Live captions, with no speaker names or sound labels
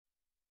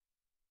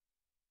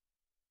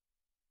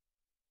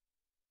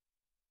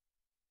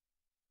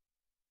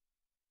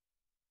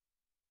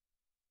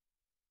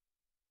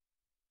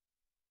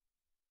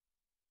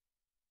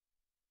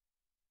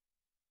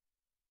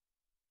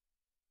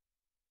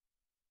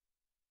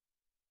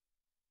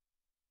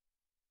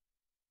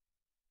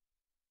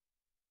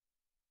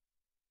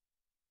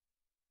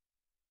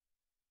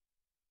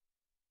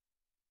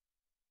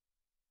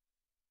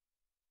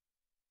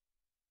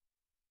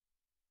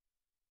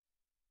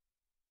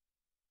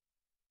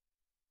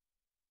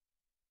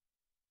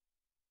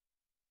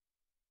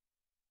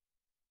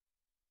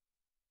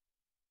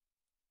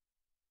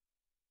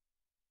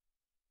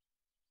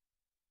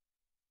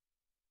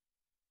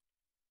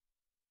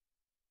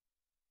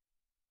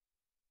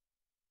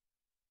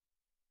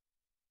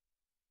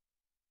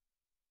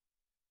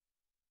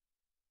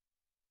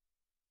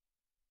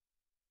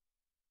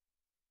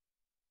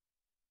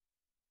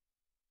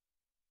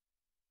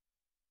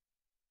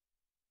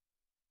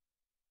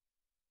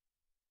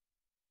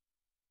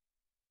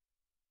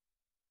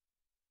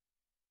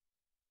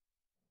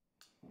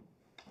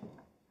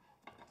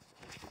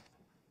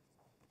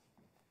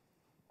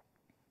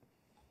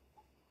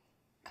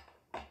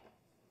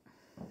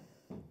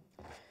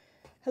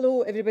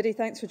Hello everybody,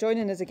 thanks for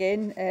joining us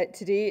again.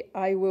 Today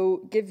I will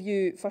give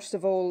you first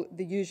of all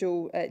the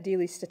usual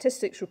daily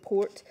statistics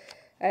report.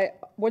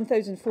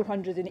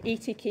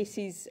 1,480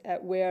 cases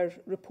were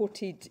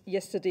reported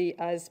yesterday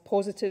as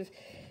positive.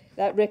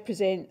 That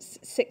represents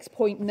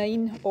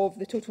 6.9 of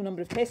the total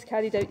number of tests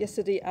carried out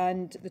yesterday,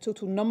 and the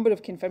total number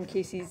of confirmed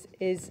cases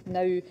is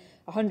now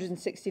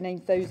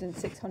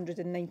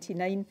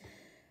 169,699.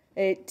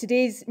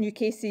 Today's new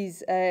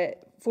cases,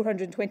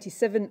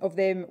 427 of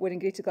them were in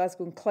Greater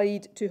Glasgow and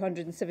Clyde,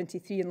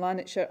 273 in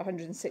Lanarkshire,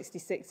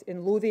 166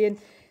 in Lothian.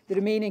 The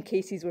remaining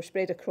cases were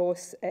spread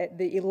across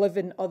the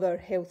 11 other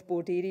health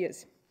board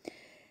areas.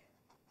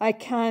 I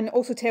can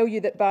also tell you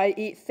that by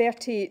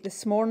 8:30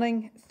 this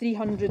morning,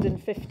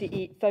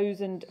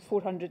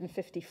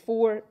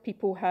 358,454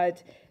 people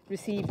had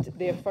received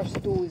their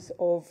first dose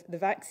of the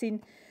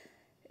vaccine.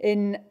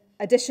 In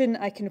addition,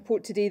 I can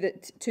report today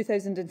that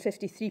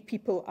 2,053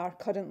 people are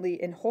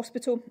currently in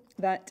hospital.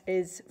 That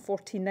is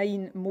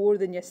 49 more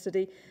than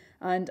yesterday,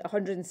 and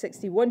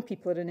 161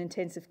 people are in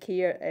intensive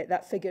care.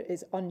 That figure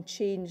is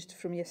unchanged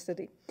from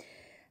yesterday.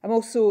 I'm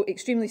also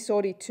extremely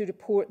sorry to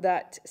report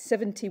that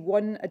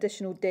 71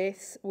 additional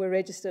deaths were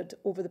registered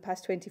over the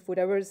past 24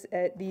 hours,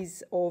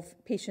 these of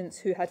patients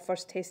who had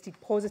first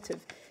tested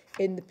positive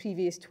in the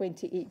previous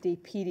 28-day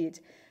period.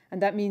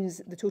 And that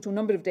means the total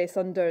number of deaths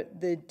under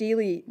the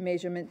daily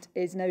measurement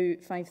is now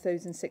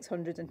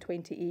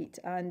 5,628.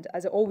 And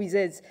as it always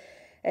is,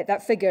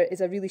 that figure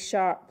is a really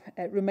sharp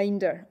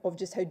reminder of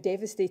just how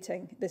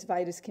devastating this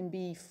virus can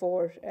be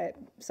for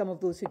some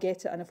of those who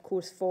get it, and of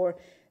course for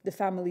the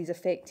families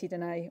affected.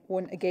 And I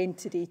want again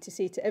today to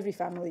say to every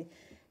family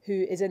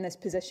who is in this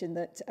position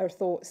that our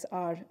thoughts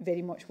are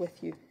very much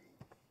with you.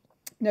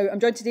 Now,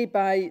 I'm joined today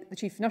by the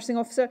Chief Nursing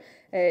Officer,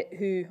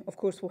 who, of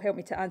course, will help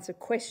me to answer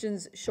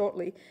questions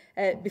shortly.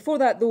 Before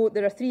that, though,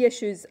 there are three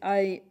issues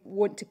I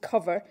want to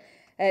cover.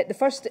 The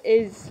first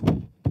is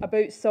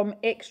about some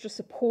extra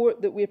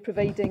support that we're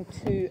providing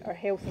to our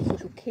health and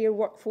social care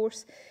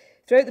workforce.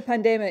 Throughout the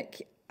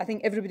pandemic, I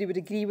think everybody would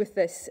agree with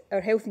this, our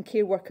health and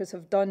care workers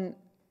have done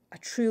a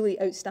truly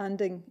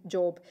outstanding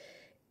job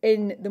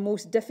in the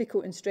most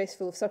difficult and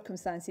stressful of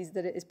circumstances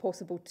that it is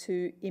possible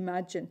to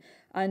imagine.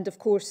 And of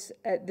course,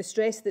 the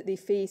stress that they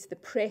face, the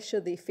pressure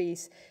they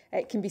face,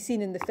 can be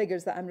seen in the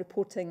figures that I'm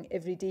reporting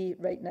every day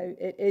right now.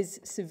 It is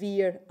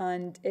severe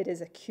and it is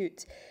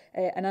acute.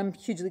 And I'm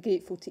hugely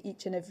grateful to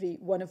each and every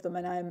one of them.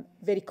 And I'm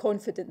very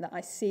confident that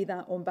I say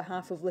that on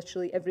behalf of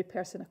literally every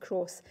person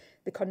across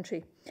the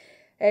country.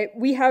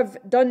 We have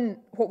done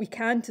what we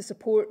can to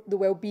support the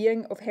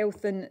well-being of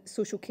health and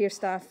social care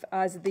staff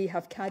as they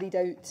have carried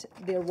out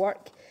their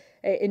work.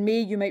 In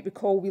May, you might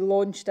recall, we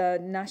launched a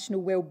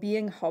national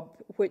wellbeing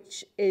hub,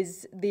 which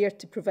is there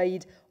to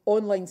provide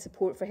online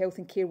support for health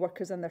and care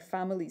workers and their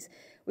families.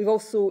 We've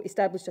also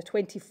established a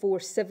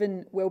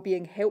 24/7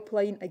 wellbeing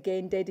helpline,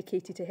 again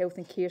dedicated to health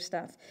and care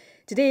staff.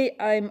 Today,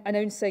 I'm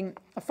announcing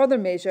a further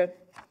measure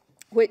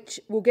which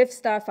will give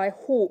staff, I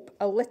hope,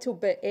 a little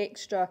bit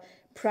extra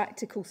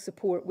practical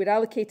support. We're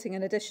allocating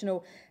an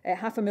additional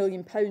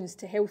 £500,000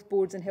 to health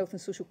boards and health and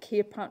social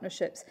care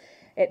partnerships.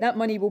 That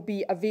money will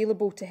be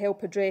available to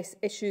help address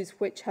issues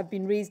which have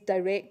been raised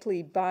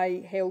directly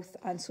by health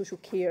and social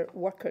care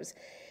workers.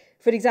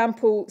 For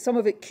example, some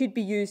of it could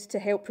be used to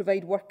help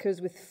provide workers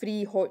with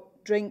free hot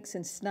drinks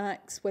and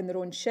snacks when they're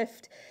on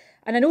shift.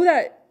 And I know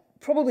that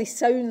probably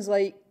sounds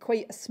like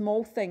quite a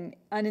small thing,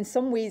 and in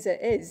some ways it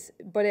is,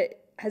 but it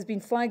has been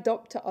flagged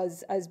up to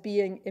us as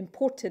being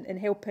important in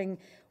helping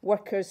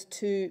workers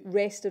to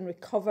rest and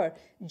recover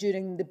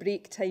during the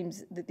break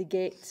times that they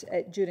get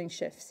during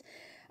shifts.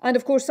 And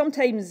of course,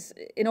 sometimes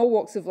in all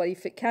walks of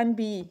life, it can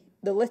be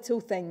the little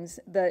things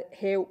that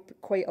help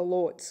quite a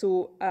lot.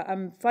 So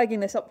I'm flagging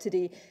this up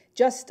today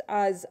just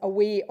as a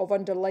way of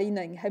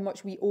underlining how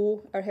much we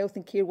owe our health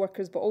and care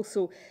workers, but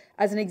also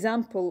as an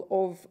example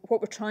of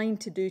what we're trying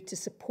to do to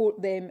support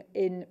them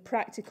in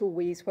practical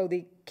ways while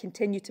they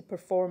continue to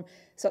perform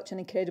such an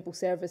incredible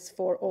service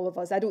for all of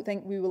us. I don't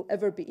think we will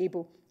ever be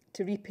able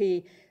to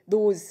repay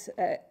those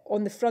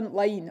on the front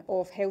line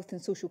of health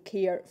and social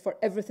care for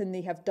everything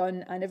they have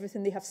done and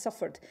everything they have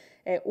suffered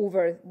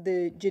over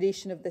the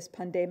duration of this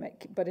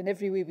pandemic. But in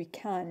every way we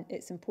can,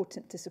 it's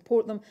important to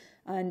support them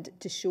and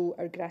to show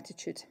our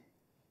gratitude.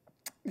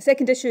 The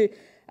second issue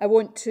I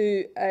want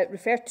to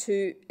refer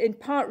to in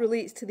part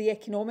relates to the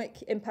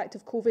economic impact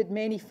of COVID.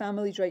 Many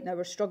families right now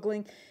are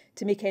struggling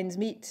to make ends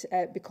meet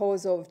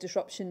because of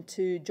disruption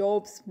to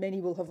jobs. Many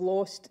will have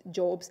lost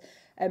jobs.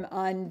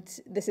 And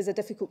this is a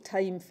difficult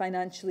time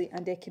financially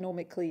and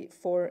economically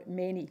for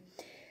many.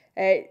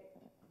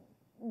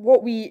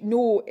 What we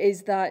know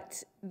is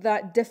that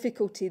that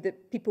difficulty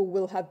that people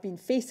will have been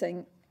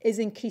facing is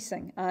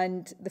increasing,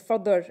 and the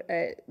further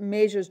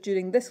measures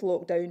during this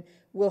lockdown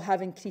will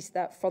have increased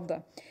that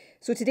further.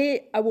 So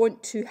today I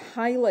want to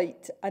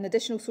highlight an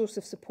additional source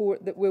of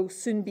support that will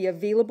soon be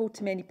available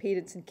to many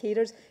parents and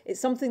carers.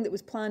 It's something that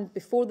was planned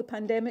before the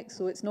pandemic,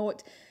 so it's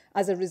not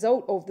as a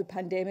result of the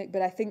pandemic,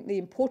 but I think the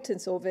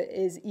importance of it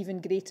is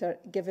even greater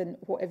given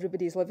what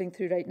everybody is living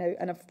through right now.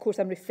 And of course,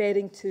 I'm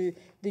referring to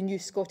the new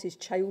Scottish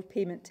Child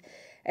Payment.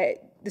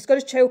 The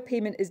Scottish Child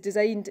Payment is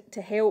designed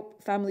to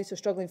help families who are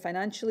struggling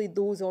financially,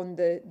 those on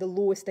the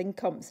lowest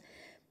incomes.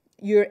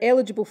 You're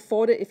eligible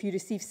for it if you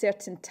receive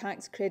certain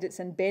tax credits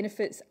and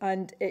benefits,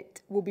 and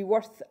it will be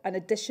worth an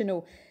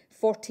additional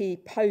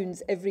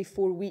 £40 every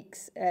 4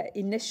 weeks.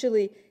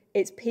 Initially,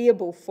 it's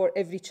payable for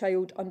every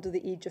child under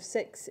the age of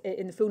 6.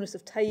 In the fullness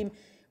of time,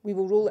 we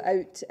will roll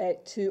it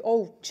out to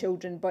all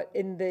children, but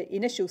in the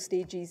initial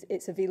stages,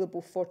 it's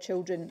available for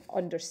children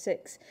under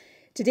 6.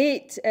 To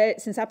date,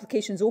 since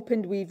applications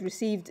opened, we've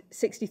received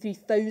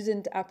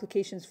 63,000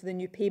 applications for the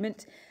new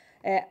payment.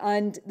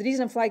 And the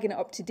reason I'm flagging it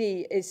up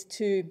today is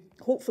to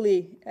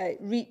hopefully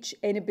reach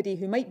anybody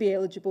who might be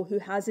eligible who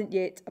hasn't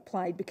yet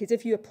applied, because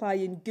if you apply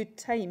in good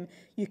time,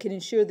 you can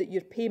ensure that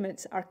your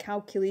payments are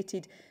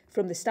calculated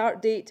from the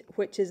start date,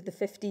 which is the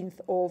 15th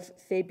of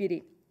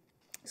February.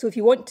 So if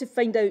you want to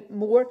find out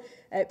more,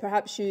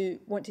 perhaps you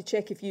want to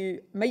check if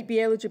you might be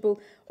eligible,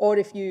 or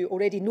if you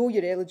already know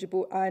you're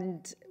eligible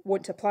and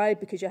want to apply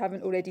because you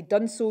haven't already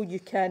done so, you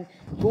can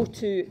go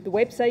to the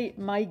website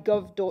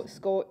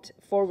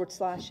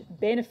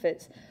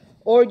mygov.scot/benefits,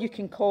 or you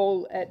can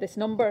call this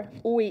number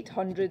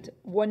 0800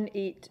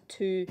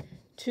 182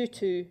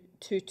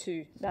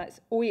 2222. That's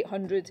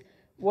 0800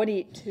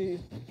 182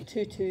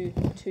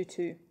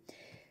 2222.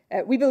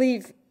 We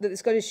believe that the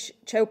Scottish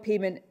Child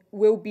Payment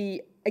will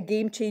be a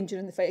game changer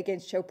in the fight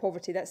against child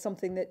poverty. That's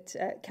something that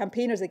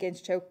campaigners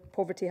against child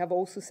poverty have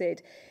also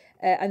said.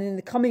 And in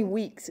the coming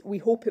weeks, we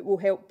hope it will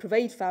help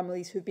provide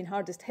families who've been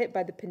hardest hit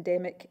by the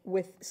pandemic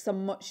with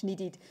some much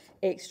needed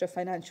extra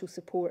financial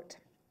support.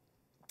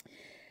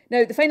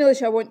 Now, the final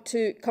issue I want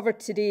to cover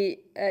today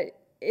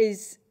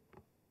is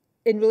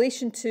in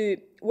relation to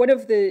one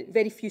of the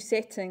very few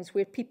settings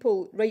where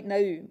people right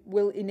now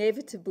will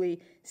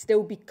inevitably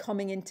still be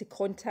coming into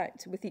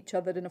contact with each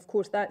other. And of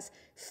course, that's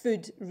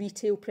food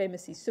retail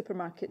premises,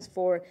 supermarkets,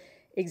 for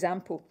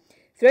example.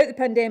 Throughout the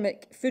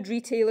pandemic, food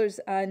retailers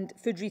and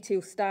food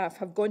retail staff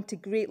have gone to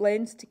great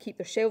lengths to keep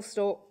their shelves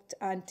stocked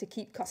and to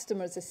keep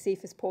customers as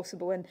safe as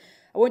possible. And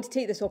I want to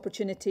take this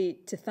opportunity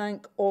to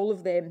thank all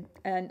of them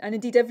and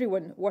indeed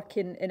everyone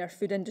working in our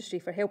food industry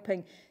for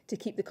helping to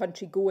keep the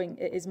country going.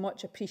 It is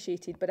much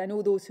appreciated. But I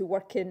know those who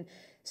work in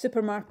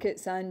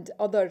supermarkets and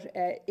other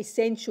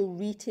essential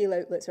retail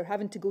outlets are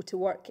having to go to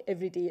work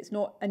every day. It's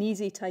not an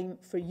easy time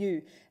for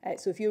you.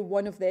 So if you're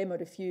one of them,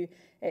 or if you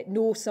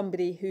know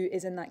somebody who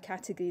is in that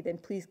category, then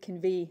please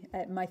convey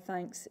my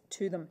thanks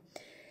to them.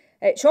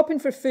 Shopping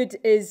for food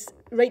is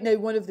right now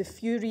one of the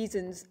few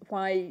reasons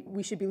why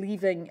we should be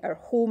leaving our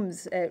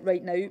homes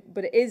right now,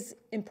 but it is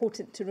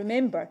important to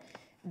remember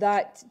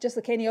that just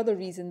like any other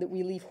reason that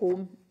we leave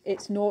home,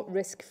 it's not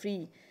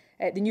risk-free.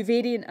 The new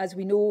variant, as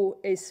we know,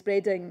 is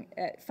spreading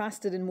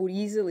faster and more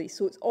easily,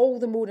 so it's all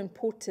the more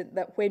important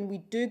that when we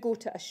do go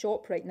to a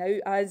shop right now,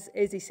 as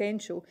is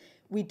essential,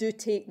 we do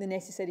take the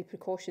necessary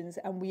precautions,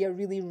 and we are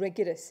really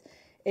rigorous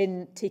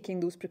in taking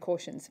those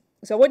precautions.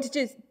 So I want to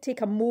just take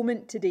a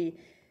moment today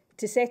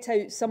to set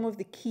out some of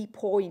the key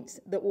points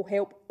that will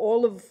help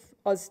all of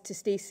us to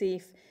stay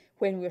safe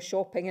when we're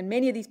shopping. And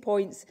many of these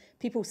points,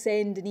 people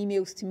send in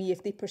emails to me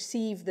if they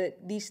perceive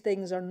that these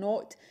things are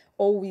not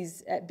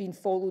always being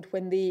followed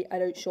when they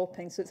are out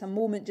shopping. So it's a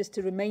moment just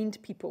to remind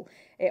people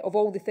of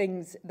all the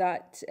things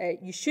that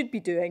you should be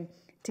doing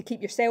to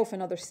keep yourself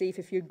and others safe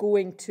if you're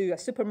going to a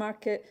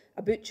supermarket,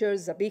 a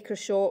butcher's, a baker's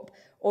shop,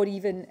 or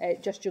even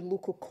just your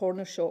local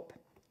corner shop.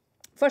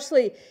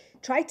 Firstly,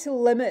 try to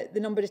limit the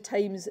number of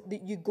times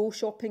that you go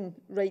shopping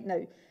right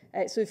now.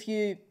 So if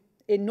you,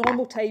 in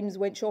normal times,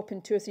 went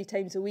shopping 2 or 3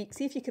 times a week,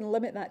 see if you can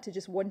limit that to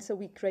just once a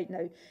week right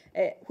now.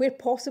 Where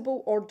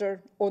possible,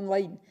 order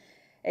online.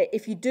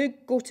 If you do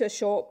go to a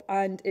shop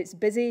and it's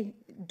busy,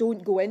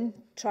 don't go in.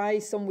 Try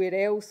somewhere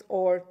else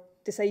or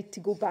decide to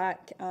go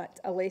back at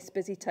a less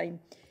busy time.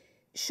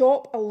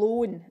 Shop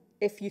alone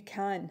if you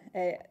can.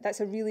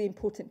 That's a really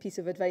important piece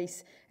of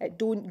advice.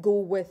 Don't go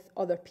with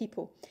other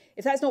people.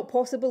 If that's not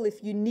possible,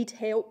 if you need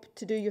help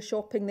to do your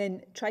shopping,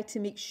 then try to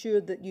make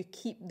sure that you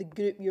keep the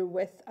group you're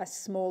with as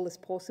small as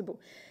possible.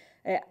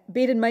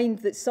 Bear in mind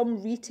that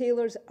some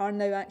retailers are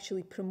now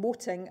actually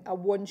promoting a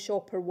one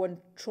shopper, one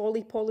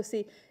trolley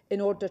policy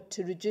in order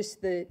to reduce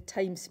the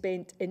time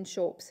spent in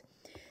shops.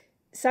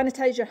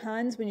 Sanitise your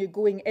hands when you're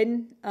going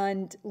in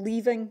and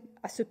leaving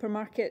a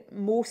supermarket.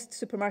 Most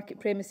supermarket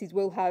premises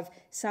will have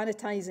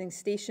sanitising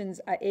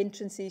stations at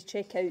entrances,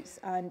 checkouts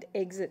and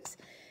exits.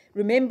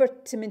 Remember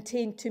to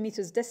maintain 2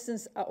 metres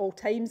distance at all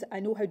times.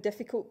 I know how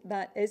difficult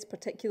that is,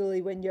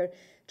 particularly when you're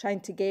trying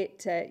to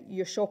get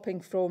your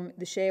shopping from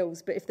the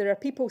shelves. But if there are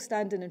people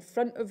standing in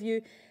front of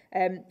you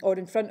or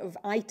in front of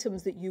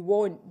items that you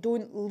want,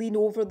 don't lean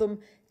over them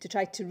to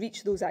try to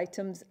reach those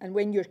items. And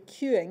when you're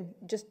queuing,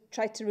 just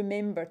try to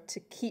remember to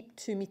keep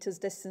 2 meters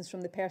distance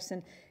from the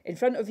person in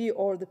front of you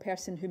or the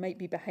person who might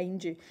be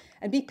behind you.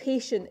 And be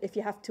patient if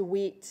you have to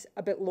wait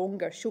a bit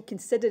longer. Show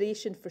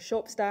consideration for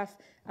shop staff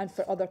and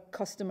for other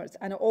customers.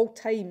 And at all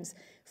times,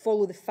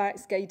 follow the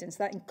facts guidance.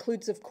 That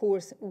includes, of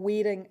course,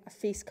 wearing a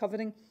face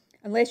covering.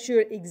 Unless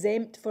you're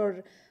exempt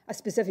for a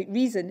specific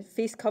reason,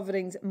 face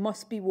coverings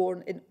must be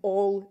worn in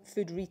all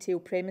food retail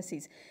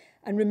premises.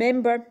 And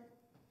remember,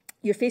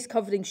 your face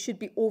covering should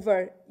be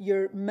over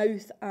your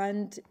mouth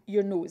and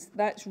your nose.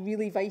 That's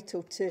really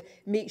vital to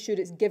make sure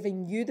it's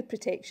giving you the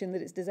protection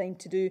that it's designed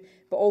to do,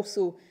 but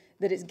also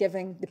that it's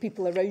giving the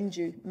people around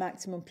you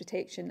maximum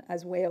protection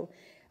as well.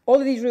 All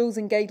of these rules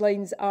and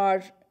guidelines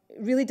are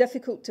really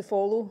difficult to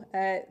follow.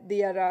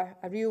 They are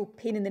a real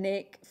pain in the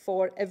neck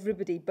for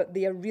everybody, but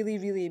they are really,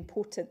 really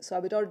important. So I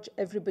would urge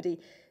everybody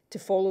to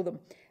follow them.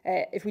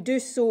 If we do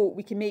so,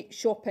 we can make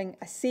shopping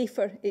a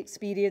safer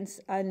experience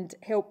and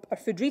help our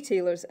food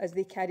retailers as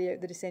they carry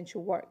out their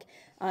essential work.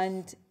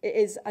 And it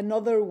is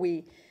another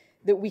way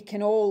that we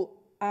can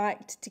all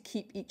act to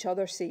keep each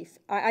other safe.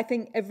 I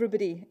think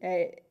everybody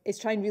is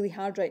trying really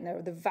hard right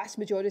now. The vast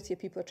majority of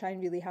people are trying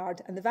really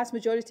hard, and the vast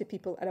majority of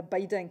people are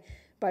abiding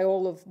by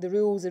all of the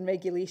rules and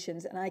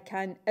regulations. And I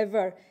can't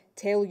ever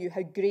tell you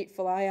how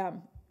grateful I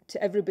am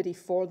to everybody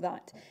for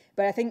that.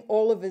 But I think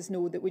all of us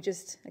know that we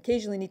just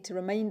occasionally need to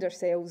remind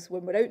ourselves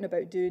when we're out and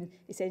about doing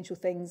essential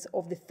things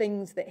of the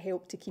things that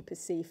help to keep us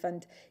safe.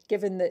 And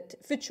given that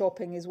food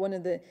shopping is one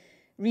of the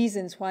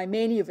reasons why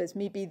many of us,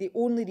 maybe the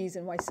only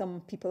reason why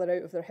some people are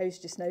out of their house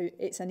just now,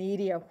 it's an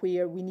area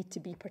where we need to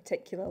be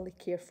particularly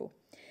careful.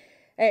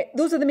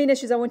 Those are the main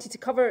issues I wanted to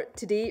cover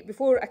today.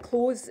 Before I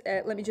close,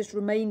 let me just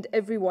remind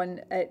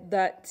everyone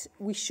that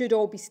we should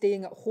all be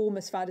staying at home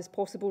as far as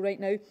possible right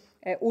now.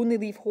 Only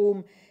leave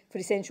home for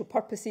essential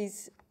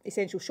purposes,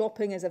 essential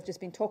shopping, as I've just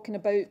been talking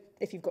about.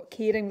 If you've got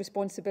caring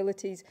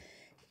responsibilities,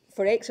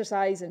 for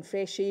exercise and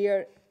fresh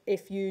air,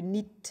 if you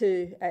need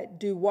to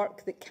do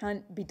work that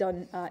can't be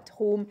done at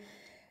home.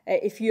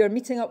 If you're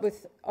meeting up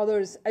with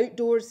others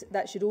outdoors,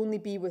 that should only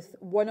be with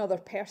one other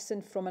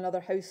person from another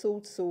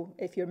household. So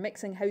if you're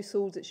mixing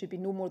households, it should be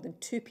no more than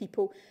 2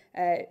 people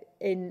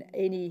in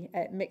any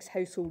mixed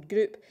household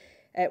group.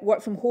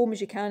 Work from home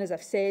as you can, as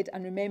I've said,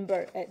 and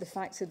remember the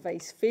facts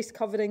advice. Face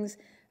coverings,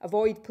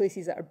 avoid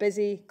places that are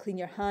busy, clean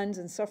your hands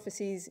and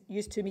surfaces,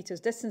 use 2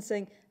 meters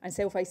distancing, and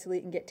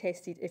self-isolate and get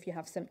tested if you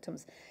have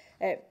symptoms.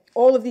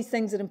 All of these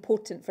things are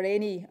important for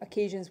any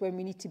occasions when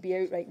we need to be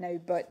out right now,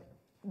 but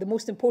the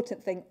most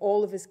important thing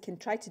all of us can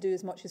try to do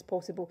as much as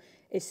possible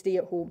is stay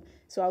at home.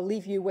 So I'll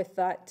leave you with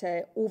that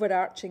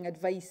overarching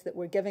advice that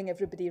we're giving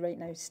everybody right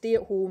now. Stay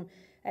at home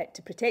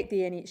to protect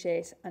the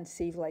NHS and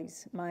save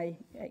lives. My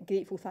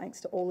grateful thanks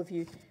to all of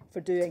you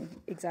for doing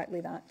exactly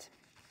that.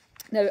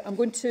 Now, I'm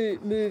going to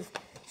move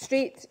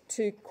straight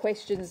to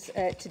questions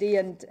today,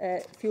 and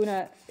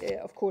Fiona,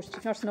 of course,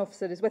 Chief Nursing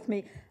Officer, is with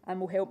me and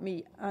will help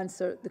me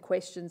answer the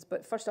questions.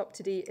 But first up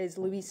today is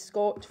Louise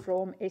Scott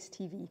from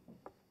STV.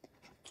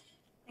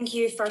 Thank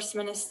you, First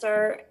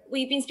Minister.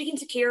 We've been speaking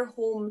to care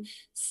home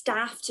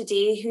staff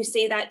today who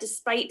say that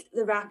despite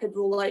the rapid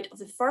rollout of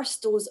the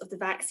first dose of the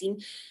vaccine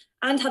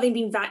and having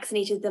been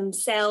vaccinated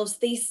themselves,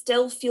 they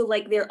still feel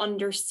like they're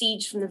under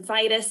siege from the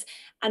virus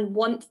and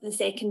want the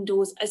second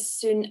dose as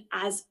soon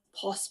as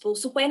possible.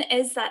 So when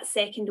is that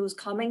second dose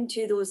coming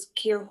to those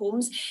care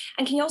homes?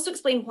 And can you also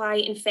explain why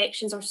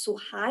infections are so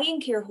high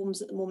in care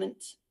homes at the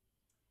moment?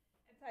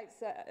 Thanks.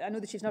 I know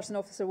the Chief Nursing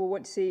Officer will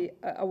want to say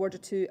a word or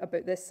two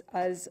about this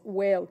as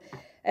well.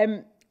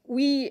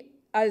 We,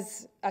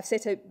 as I've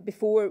set out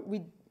before,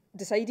 we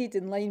decided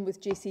in line with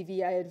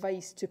JCVI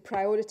advice to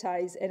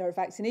prioritise in our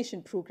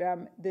vaccination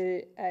programme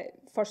the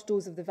first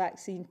dose of the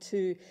vaccine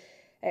to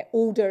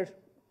older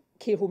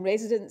care home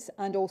residents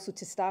and also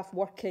to staff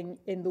working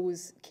in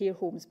those care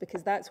homes,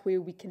 because that's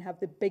where we can have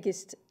the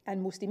biggest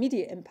and most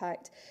immediate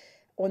impact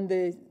on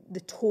the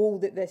toll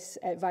that this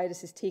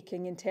virus is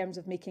taking in terms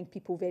of making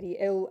people very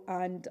ill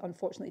and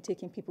unfortunately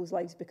taking people's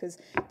lives, because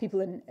people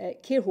in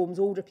care homes,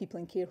 older people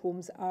in care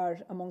homes, are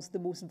amongst the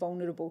most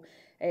vulnerable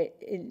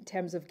in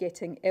terms of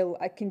getting ill.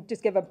 I can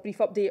just give a brief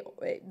update.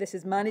 This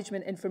is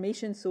management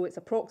information, so it's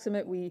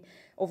approximate. We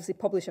obviously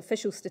publish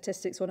official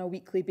statistics on a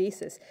weekly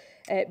basis.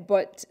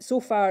 But so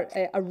far,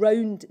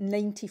 around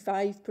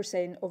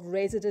 95% of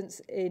residents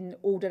in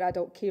older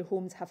adult care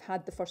homes have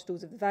had the first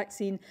dose of the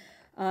vaccine,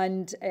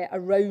 and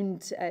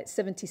around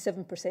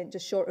 77%,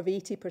 just short of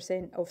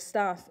 80% of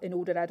staff in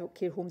older adult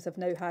care homes have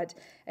now had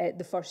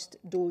the first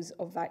dose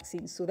of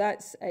vaccine. So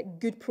that's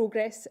good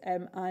progress,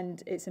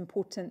 and it's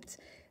important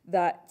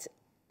that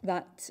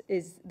that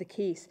is the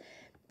case.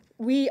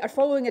 We are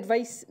following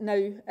advice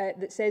now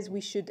that says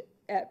we should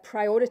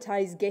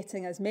prioritise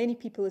getting as many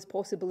people as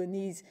possible in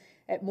these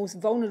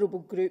most vulnerable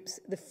groups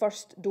the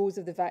first dose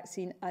of the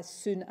vaccine as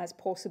soon as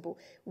possible,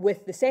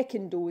 with the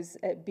second dose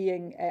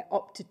being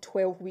up to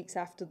 12 weeks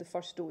after the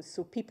first dose.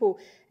 So people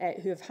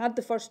who have had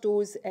the first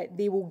dose,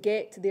 they will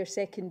get their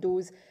second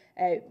dose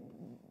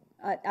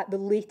at the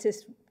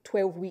latest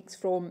 12 weeks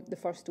from the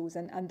first dose.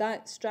 And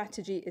that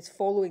strategy is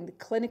following the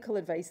clinical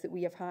advice that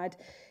we have had.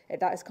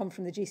 That has come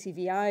from the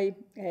JCVI,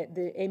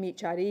 the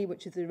MHRA,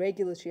 which is the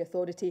regulatory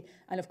authority,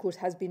 and of course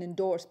has been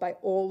endorsed by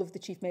all of the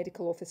chief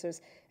medical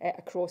officers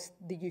across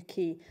the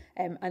UK.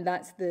 And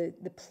that's the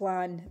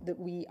plan that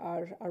we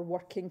are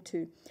working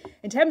to.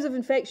 In terms of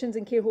infections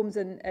in care homes,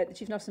 and the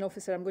Chief Nursing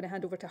Officer, I'm going to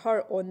hand over to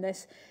her on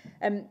this.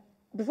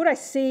 Before I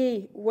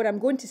say what I'm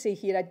going to say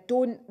here, I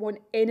don't want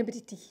anybody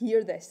to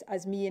hear this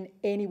as me in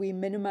any way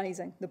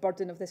minimising the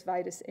burden of this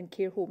virus in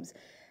care homes.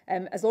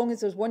 As long as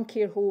there's one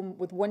care home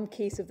with one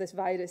case of this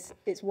virus,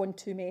 it's one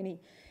too many.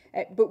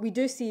 But we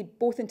do see,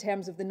 both in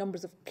terms of the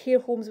numbers of care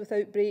homes with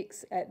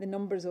outbreaks, the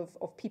numbers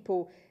of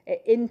people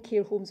in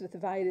care homes with the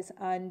virus,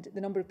 and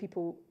the number of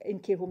people in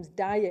care homes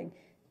dying,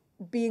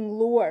 being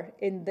lower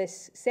in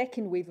this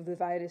second wave of the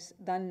virus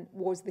than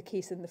was the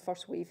case in the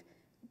first wave,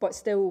 but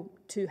still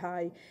too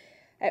high.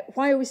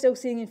 Why are we still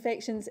seeing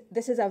infections?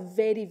 This is a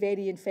very,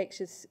 very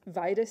infectious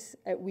virus.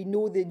 We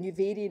know the new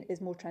variant is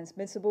more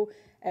transmissible.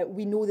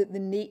 We know that the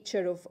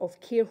nature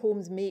of care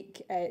homes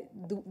make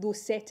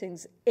those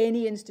settings,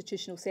 any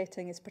institutional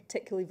setting, is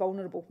particularly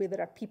vulnerable, where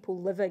there are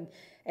people living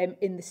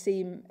in the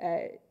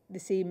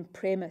same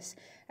premise.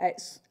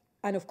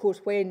 And of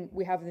course, when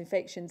we have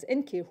infections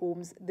in care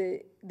homes,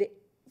 the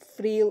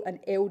frail and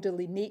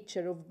elderly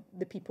nature of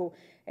the people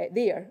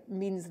there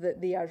means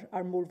that they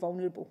are more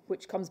vulnerable,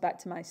 which comes back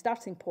to my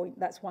starting point.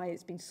 That's why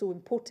it's been so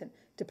important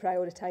to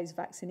prioritise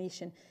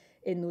vaccination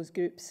in those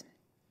groups.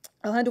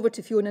 I'll hand over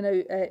to Fiona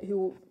now, who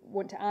will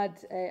want to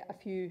add a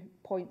few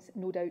points,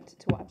 no doubt,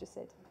 to what I've just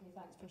said.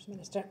 Thanks, First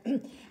Minister.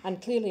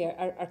 And clearly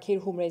our care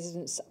home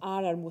residents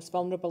are our most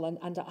vulnerable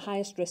and at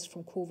highest risk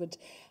from COVID.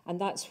 And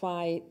that's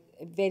why,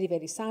 very,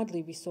 very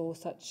sadly, we saw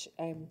such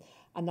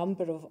a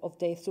number of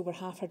deaths. Over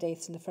half our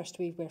deaths in the first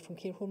wave were from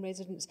care home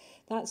residents.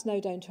 That's now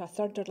down to a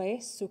third or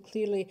less. So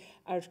clearly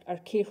our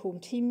care home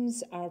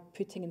teams are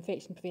putting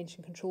infection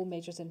prevention control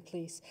measures in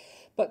place.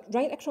 But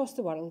right across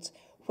the world,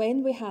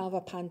 when we have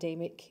a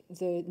pandemic,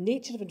 the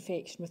nature of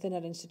infection within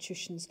our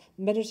institutions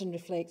mirrors and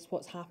reflects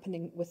what's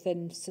happening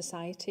within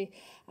society.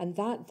 And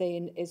that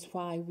then is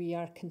why we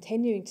are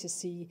continuing to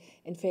see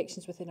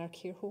infections within our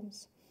care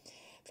homes.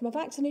 From a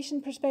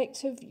vaccination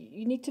perspective,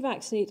 you need to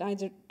vaccinate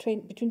either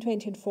between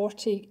 20 and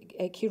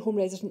 40 care home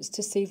residents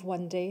to save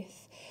one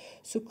death.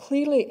 So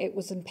clearly it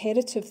was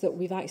imperative that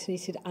we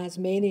vaccinated as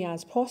many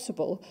as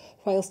possible,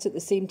 whilst at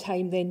the same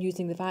time then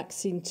using the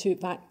vaccine to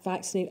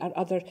vaccinate our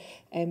other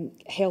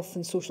health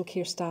and social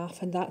care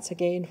staff. And that's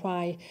again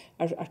why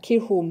our care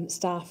home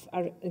staff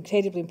are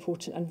incredibly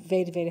important and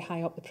very, very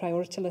high up the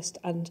priority list,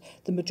 and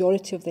the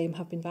majority of them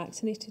have been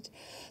vaccinated.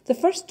 The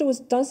first dose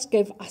does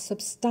give a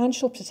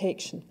substantial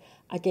protection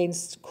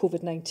against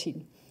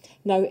COVID-19.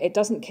 Now, it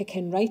doesn't kick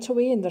in right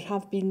away, and there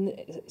have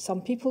been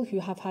some people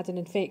who have had an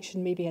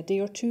infection maybe a day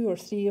or two or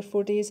 3 or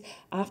 4 days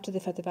after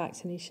they've had the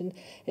vaccination.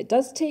 It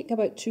does take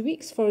about 2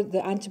 weeks for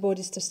the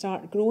antibodies to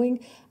start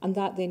growing, and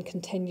that then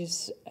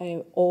continues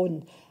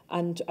on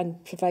and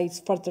provides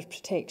further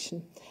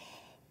protection.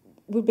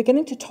 We're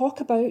beginning to talk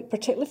about,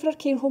 particularly for our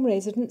care home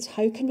residents,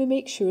 how can we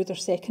make sure their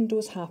second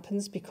dose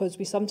happens, because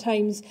we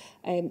sometimes,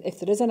 if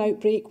there is an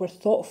outbreak, we're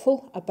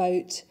thoughtful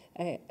about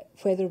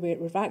whether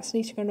we're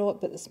vaccinating or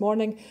not. But this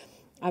morning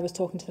I was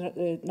talking to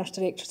the nurse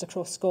directors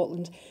across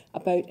Scotland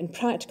about, in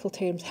practical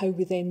terms, how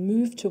we then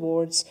move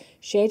towards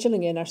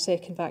scheduling in our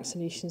second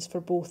vaccinations for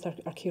both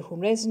our care home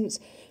residents,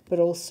 but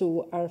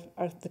also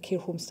the care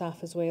home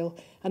staff as well.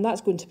 And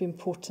that's going to be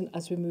important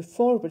as we move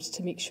forwards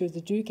to make sure they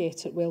do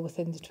get it well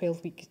within the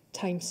 12-week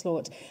time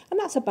slot. And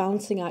that's a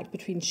balancing act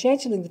between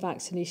scheduling the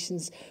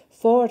vaccinations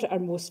for our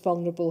most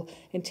vulnerable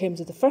in terms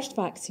of the first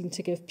vaccine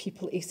to give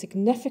people a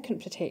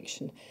significant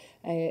protection.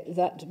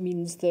 That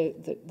means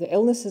the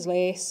illness is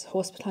less,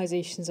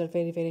 hospitalisations are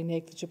very, very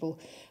negligible,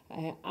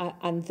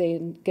 and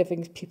then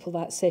giving people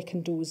that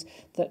second dose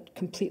that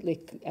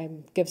completely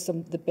gives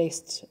them the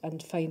best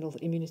and final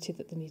immunity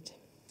that they need.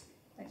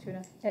 Thanks,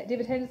 Fiona.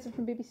 David Henderson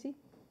from BBC.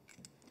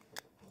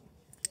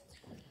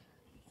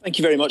 Thank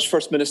you very much,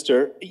 First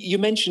Minister. You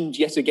mentioned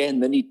yet again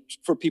the need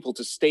for people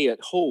to stay at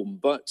home,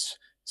 but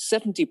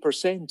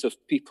 70% of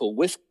people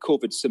with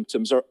COVID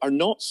symptoms are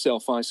not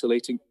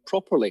self-isolating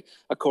properly,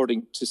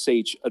 according to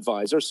SAGE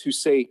advisors, who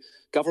say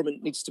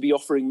government needs to be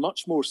offering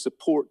much more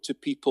support to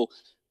people,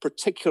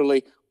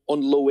 particularly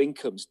on low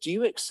incomes. Do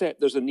you accept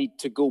there's a need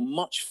to go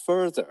much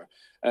further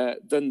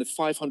than the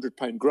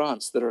 £500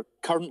 grants that are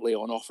currently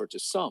on offer to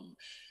some?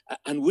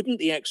 And wouldn't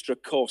the extra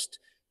cost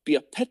be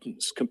a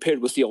pittance compared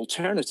with the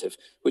alternative,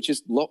 which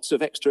is lots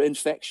of extra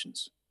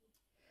infections?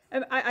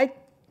 I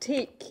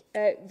take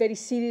very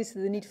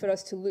seriously the need for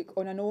us to look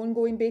on an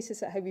ongoing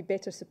basis at how we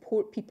better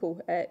support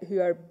people who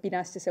are being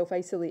asked to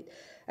self-isolate.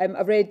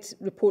 I've read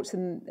reports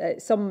in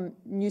some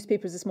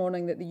newspapers this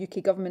morning that the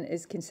UK government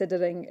is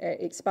considering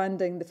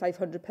expanding the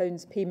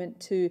 £500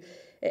 payment to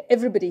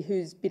everybody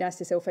who's been asked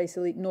to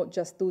self-isolate, not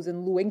just those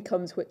in low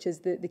incomes, which is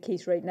the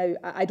case right now.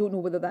 I don't know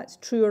whether that's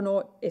true or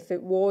not. If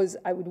it was,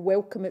 I would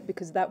welcome it,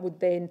 because that would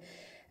then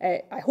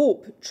I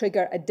hope,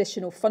 trigger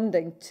additional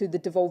funding to the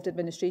devolved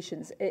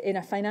administrations. In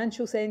a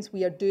financial sense,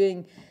 we are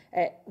doing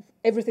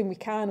everything we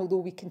can, although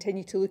we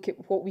continue to look at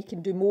what we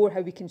can do more,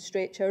 how we can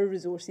stretch our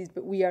resources,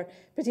 but we are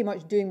pretty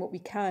much doing what we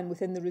can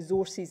within the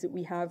resources that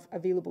we have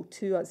available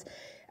to us.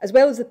 As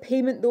well as the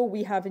payment, though,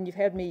 we have, and you've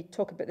heard me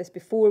talk about this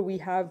before, we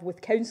have with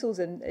councils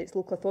and its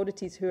local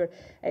authorities who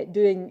are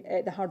doing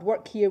the hard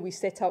work here, we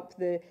set up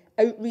the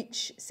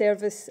outreach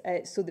service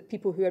so that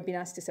people who are being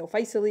asked to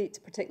self-isolate,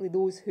 particularly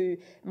those who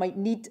might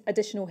need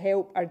additional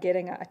help, are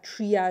getting a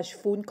triage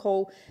phone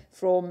call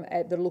from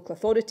their local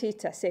authority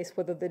to assess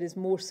whether there is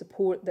more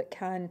support that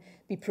can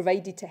be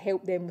provided to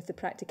help them with the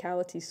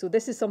practicalities. So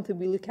this is something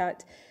we look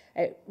at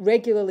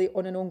regularly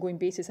on an ongoing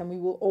basis, and we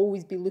will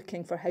always be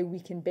looking for how we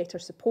can better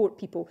support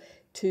people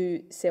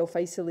to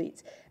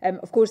self-isolate.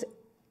 Of course,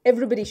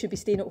 everybody should be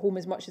staying at home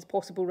as much as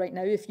possible right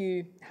now. If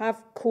you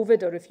have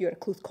COVID or if you're a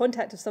close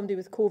contact of somebody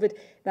with COVID,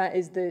 that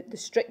is the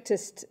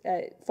strictest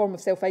form of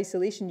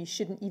self-isolation. You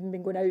shouldn't even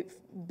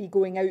be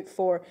going out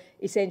for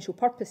essential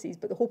purposes,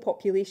 but the whole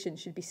population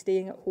should be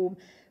staying at home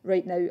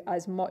right now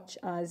as much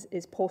as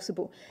is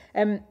possible.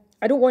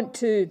 I don't want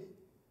to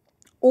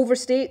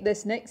overstate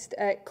this next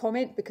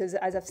comment because,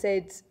 as I've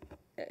said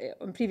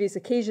on previous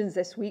occasions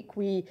this week,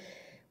 we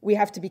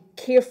have to be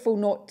careful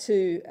not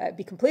to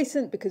be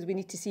complacent because we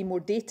need to see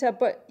more data.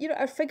 But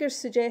our figures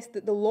suggest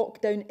that the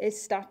lockdown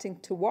is starting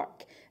to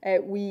work.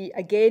 We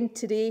again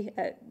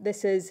today,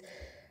 this is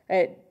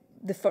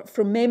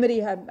from memory.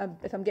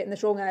 If I'm getting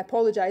this wrong, I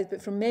apologise.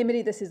 But from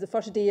memory, this is the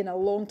first day in a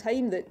long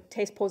time that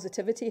test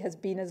positivity has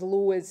been as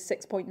low as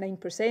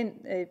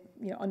 6.9%,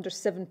 under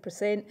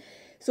 7%.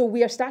 So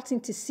we are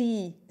starting to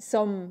see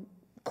some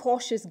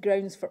cautious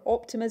grounds for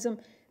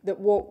optimism that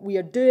what we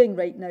are doing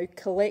right now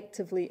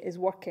collectively is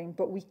working,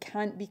 but we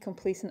can't be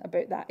complacent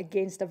about that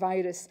against a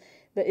virus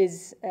that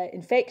is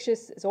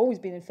infectious, it's always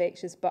been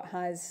infectious, but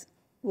has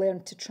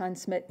learned to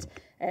transmit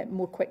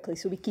more quickly.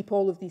 So we keep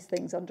all of these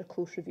things under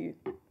close review.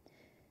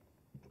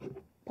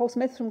 Paul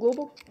Smith from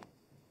Global.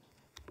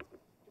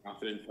 Good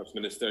afternoon, First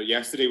Minister.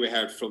 Yesterday we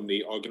heard from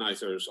the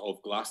organisers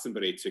of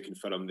Glastonbury to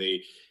confirm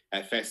the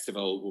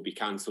festival will be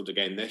cancelled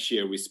again this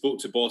year. We spoke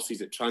to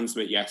bosses at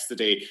Transmit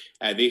yesterday.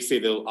 They say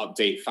they'll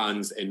update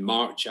fans in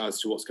March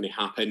as to what's going to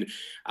happen.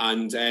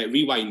 And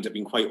Rewind have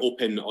been quite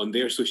open on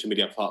their social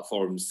media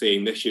platforms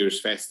saying this year's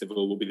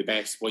festival will be the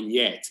best one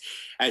yet.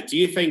 Do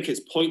you think it's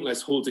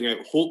pointless holding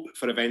out hope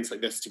for events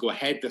like this to go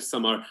ahead this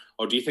summer,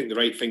 or do you think the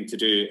right thing to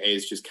do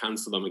is just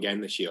cancel them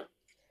again this year?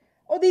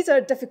 Oh, these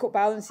are difficult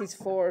balances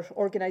for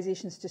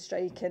organisations to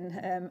strike,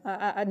 and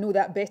I know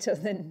that better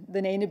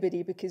than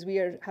anybody because we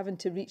are having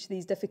to reach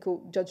these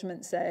difficult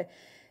judgments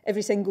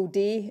every single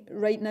day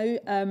right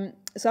now.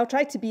 So I'll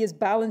try to be as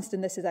balanced in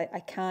this as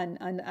I can,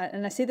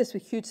 and I say this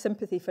with huge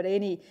sympathy for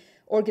any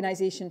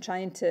organisation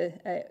trying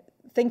to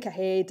think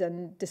ahead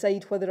and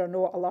decide whether or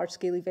not a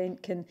large-scale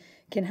event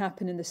can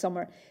happen in the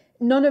summer.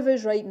 None of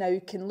us right now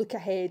can look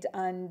ahead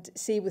and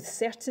say with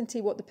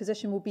certainty what the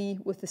position will be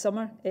with the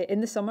summer.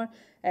 In the summer,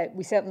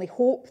 we certainly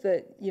hope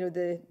that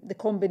the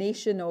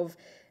combination of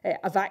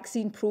a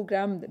vaccine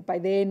programme that by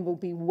then will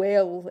be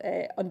well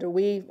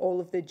underway.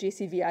 All of the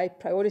JCVI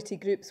priority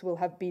groups will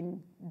have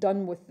been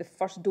done with the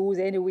first dose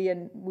anyway,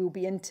 and we'll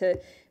be into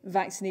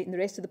vaccinating the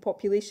rest of the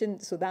population.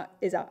 So that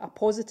is a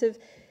positive.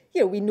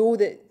 We know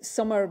that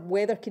summer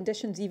weather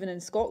conditions, even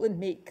in Scotland,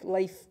 make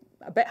life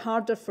a bit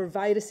harder for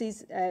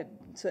viruses,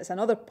 so it's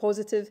another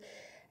positive.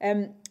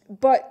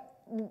 But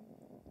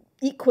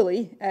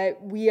equally,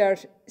 we are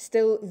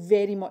still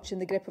very much in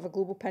the grip of a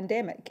global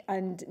pandemic,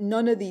 and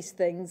none of these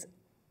things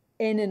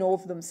in and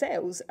of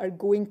themselves are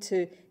going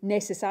to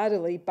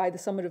necessarily, by the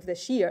summer of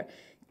this year,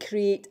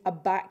 create a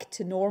back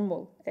to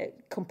normal,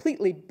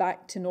 completely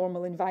back to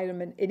normal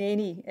environment in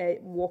any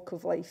walk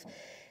of life.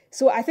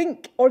 So I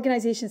think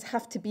organisations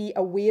have to be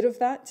aware of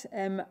that.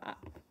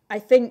 I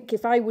think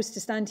if I was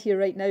to stand here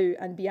right now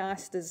and be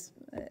asked,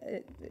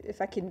 if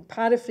I can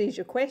paraphrase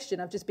your question,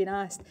 I've just been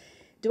asked,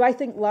 do I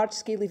think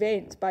large-scale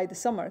events by the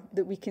summer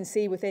that we can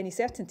say with any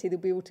certainty they'll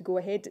be able to go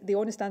ahead? The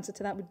honest answer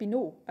to that would be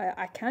no.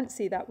 I can't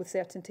say that with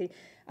certainty.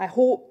 I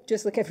hope,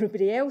 just like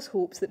everybody else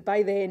hopes, that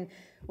by then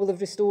we'll have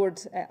restored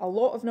a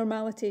lot of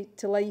normality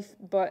to life,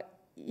 but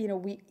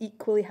we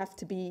equally have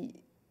to be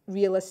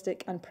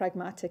realistic and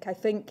pragmatic. I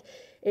think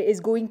it is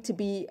going to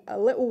be a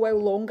little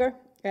while longer,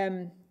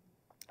 and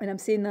I'm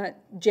saying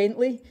that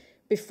gently,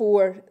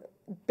 before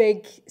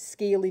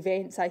big-scale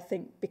events, I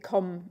think,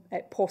 become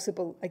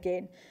possible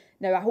again.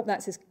 Now, I hope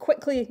that's as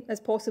quickly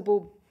as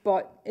possible,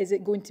 but is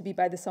it going to be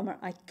by the summer?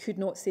 I could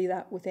not say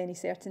that with any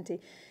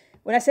certainty.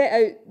 When I set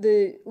out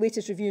the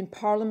latest review in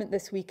Parliament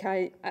this week,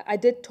 I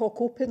did talk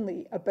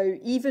openly about,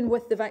 even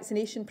with the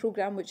vaccination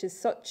programme, which is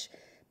such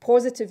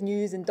positive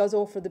news and does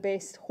offer the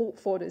best hope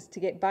for us to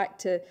get back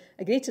to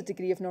a greater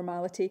degree of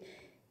normality,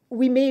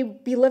 we may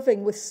be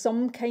living with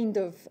some kind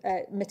of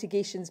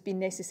mitigations being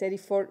necessary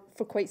for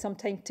quite some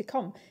time to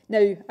come.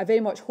 Now, I very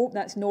much hope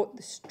that's not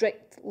the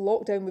strict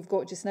lockdown we've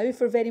got just now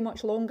for very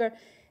much longer.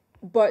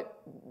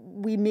 but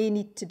we may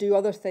need to do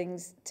other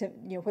things to,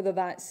 whether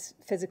that's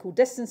physical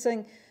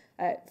distancing,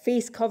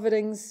 face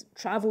coverings,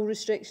 travel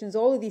restrictions,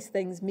 all of these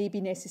things may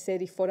be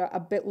necessary for a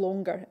bit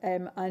longer.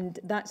 And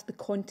that's the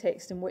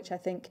context in which I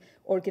think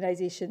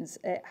organisations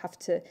have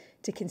to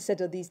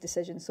consider these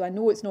decisions. So I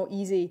know it's not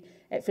easy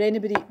for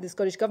anybody. The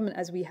Scottish Government,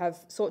 as we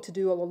have sought to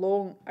do all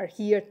along, are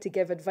here to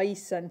give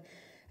advice and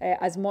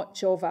as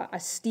much of a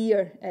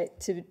steer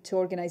to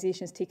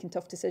organisations taking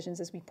tough decisions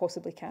as we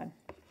possibly can.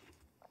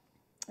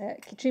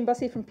 Katrine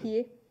Bussey from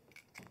PA.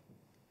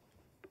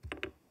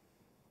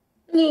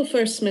 Hello,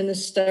 First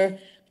Minister.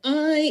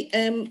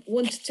 I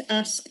wanted to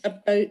ask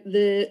about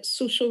the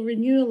Social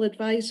Renewal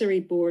Advisory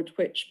Board,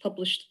 which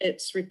published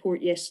its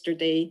report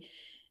yesterday.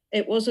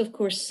 It was, of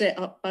course, set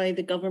up by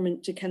the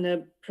government to kind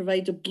of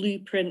provide a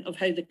blueprint of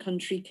how the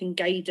country can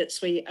guide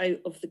its way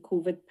out of the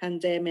COVID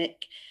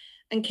pandemic,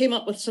 and came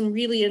up with some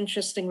really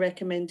interesting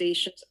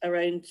recommendations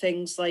around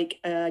things like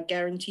a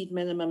guaranteed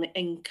minimum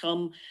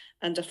income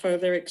and a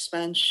further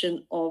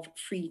expansion of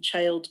free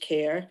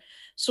childcare.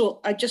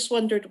 So I just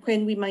wondered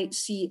when we might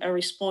see a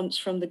response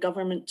from the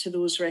government to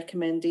those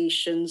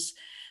recommendations.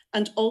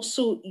 And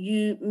also,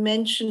 you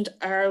mentioned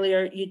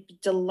earlier you'd be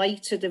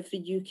delighted if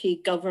the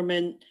UK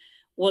government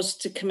was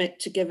to commit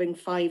to giving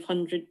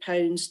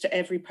 £500 to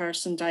every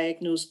person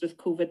diagnosed with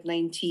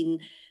COVID-19,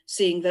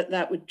 saying that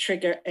that would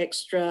trigger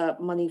extra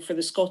money for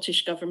the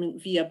Scottish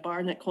government via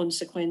Barnett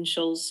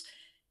consequentials.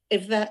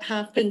 If that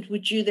happened,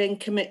 would you then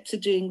commit to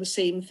doing the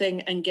same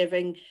thing and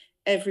giving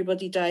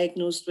everybody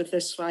diagnosed with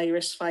this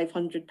virus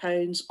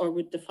 £500, or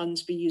would the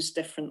funds be used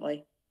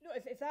differently? No,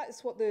 if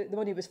that's what the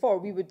money was for,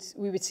 we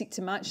would seek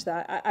to match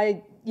that.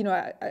 I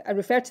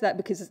refer to that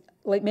because,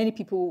 like many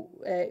people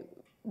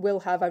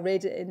will have, I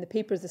read it in the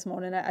papers this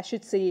morning. I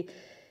should say,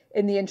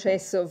 in the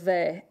interests of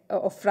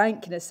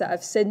frankness, that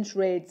I've since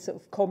read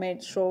sort of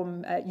comments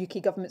from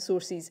UK government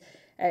sources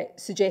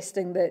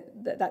suggesting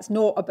that that's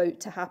not about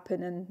to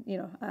happen.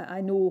 And, I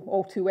know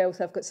all too well,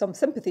 so I've got some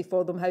sympathy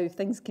for them, how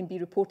things can be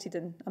reported,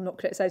 and I'm not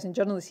criticising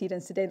journalists here,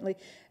 incidentally,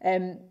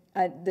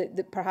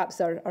 that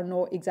perhaps are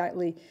not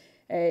exactly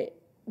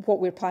what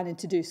we're planning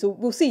to do. So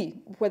we'll see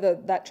whether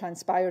that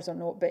transpires or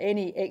not, but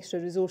any extra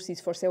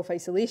resources for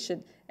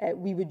self-isolation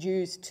we would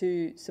use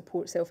to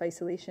support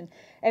self-isolation.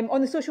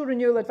 On the Social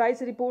Renewal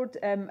Advisory Board,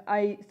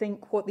 I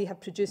think what they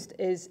have produced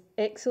is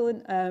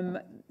excellent.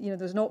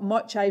 There's not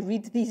much I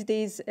read these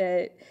days,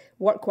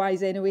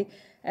 work-wise anyway,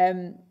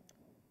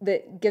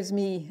 that gives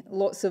me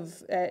lots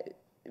of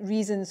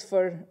reasons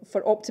for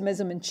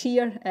optimism and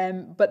cheer,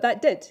 but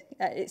that did.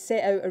 It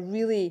set out a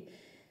really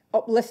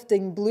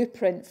uplifting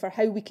blueprint for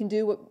how we can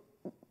do what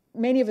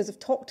many of us have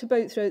talked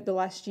about throughout the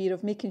last year,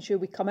 of making sure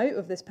we come out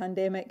of this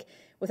pandemic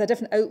with a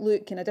different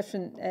outlook and a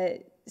different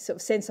sort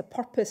of sense of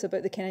purpose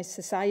about the kind of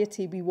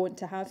society we want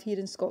to have here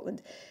in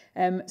Scotland.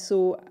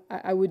 So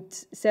I would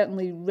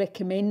certainly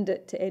recommend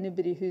it to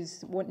anybody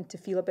who's wanting to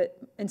feel a bit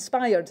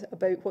inspired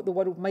about what the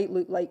world might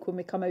look like when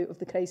we come out of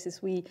the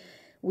crisis we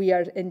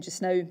are in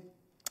just now.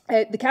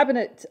 The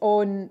Cabinet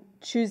on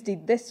Tuesday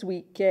this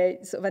week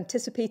sort of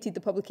anticipated the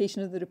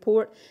publication of the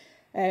report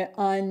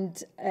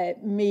and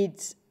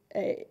made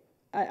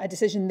a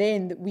decision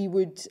then that we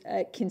would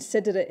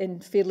consider it in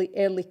fairly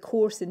early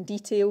course in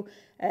detail.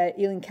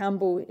 Aileen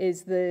Campbell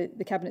is the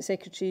Cabinet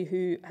Secretary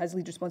who has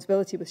lead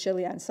responsibility with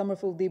Shirley-Anne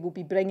Somerville. They will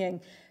be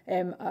bringing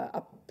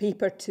a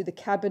paper to the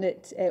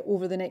Cabinet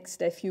over the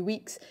next few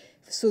weeks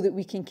so that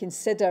we can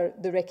consider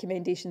the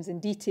recommendations in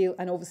detail,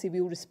 and obviously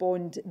we'll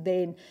respond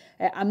then.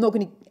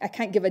 I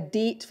can't give a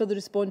date for the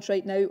response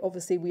right now.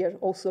 Obviously we are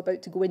also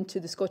about to go into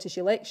the Scottish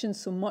elections,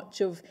 so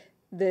much of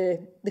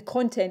the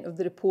content of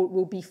the report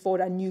will be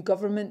for a new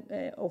government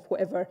of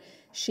whatever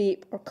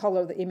shape or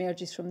colour that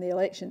emerges from the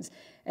elections.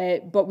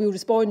 But we'll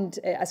respond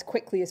as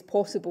quickly as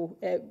possible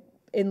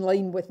in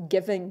line with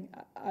giving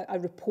a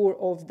report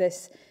of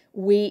this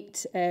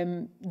weight,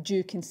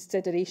 due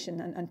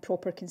consideration and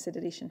proper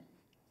consideration.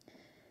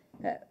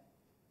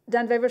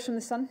 Dan Vevers from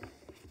The Sun.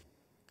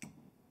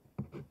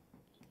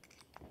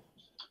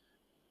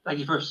 Thank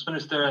you, First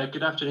Minister.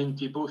 Good afternoon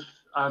to you both.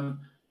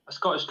 A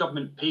Scottish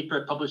Government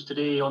paper published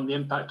today on the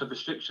impact of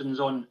restrictions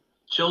on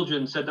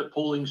children said that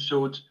polling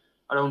showed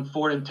around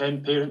 4 in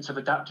 10 parents have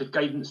adapted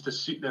guidance to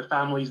suit their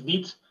family's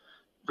needs.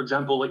 For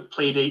example, like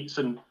play dates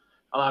and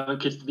allowing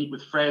kids to meet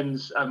with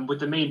friends, with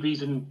the main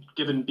reason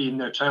given being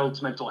their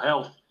child's mental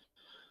health.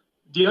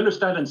 Do you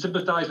understand and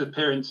sympathise with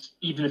parents,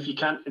 even if you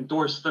can't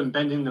endorse them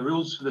bending the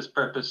rules for this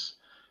purpose?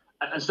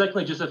 And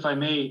secondly, just if I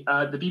may,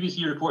 the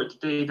BBC reported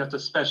today that a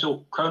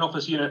special Crown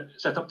Office unit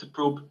set up to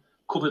probe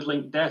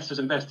COVID-linked deaths is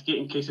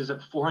investigating cases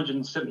at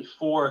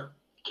 474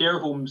 care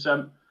homes.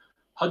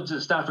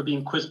 HUD's staff are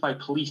being quizzed by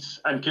police,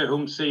 and care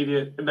homes say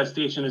the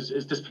investigation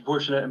is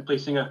disproportionate and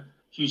placing a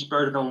huge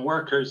burden on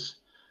workers.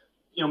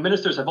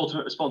 Ministers have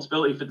ultimate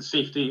responsibility for the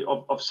safety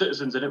of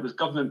citizens, and it was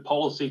government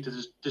policy to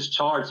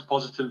discharge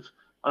positive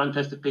and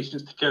untested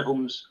patients to care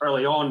homes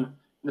early on in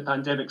the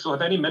pandemic. So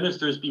have any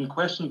ministers been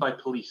questioned by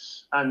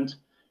police? And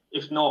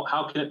if not,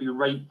 how can it be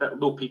right that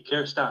low-paid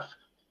care staff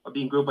are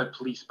being grilled by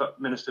police but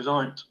ministers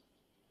aren't?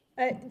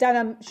 Dan,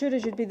 I'm sure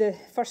as you'd be the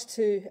first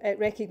to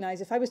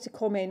recognise, if I was to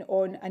comment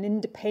on an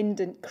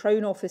independent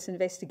Crown Office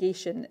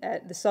investigation,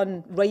 the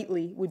Sun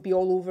rightly would be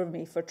all over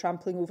me for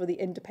trampling over the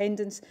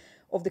independence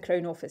of the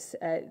Crown Office.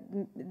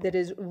 There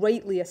is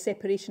rightly a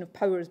separation of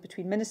powers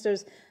between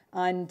ministers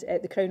and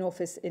the Crown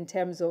Office in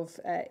terms of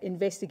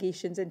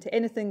investigations into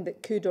anything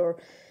that could or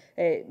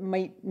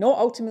might not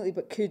ultimately,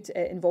 but could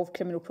involve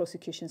criminal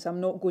prosecution. So I'm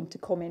not going to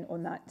comment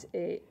on that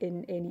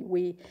in any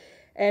way.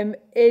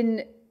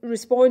 In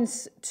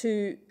response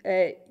to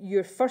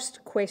your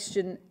first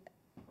question,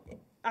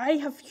 I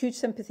have huge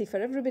sympathy for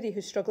everybody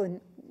who's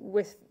struggling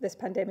with this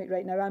pandemic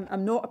right now.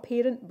 I'm not a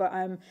parent, but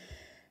I'm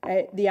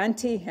the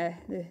auntie,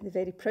 the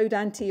very proud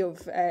auntie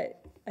of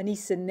a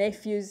niece and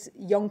nephews,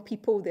 young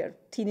people. They're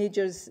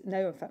teenagers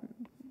now. In fact,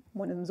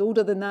 one of them's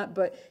older than that,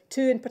 but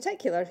two in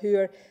particular who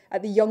are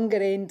at the younger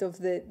end of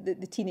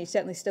the teenage,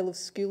 certainly still of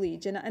school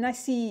age. And I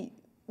see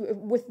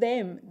with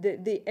them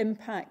the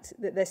impact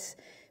that this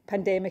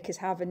pandemic is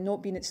having,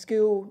 not being at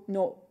school,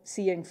 not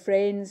seeing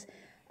friends,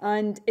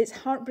 and it's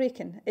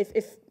heartbreaking.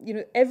 If you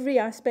know, every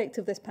aspect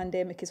of this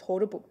pandemic is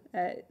horrible.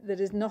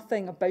 There is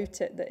nothing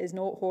about it that is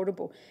not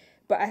horrible.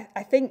 But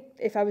I think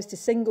if I was to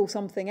single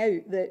something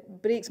out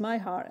that breaks my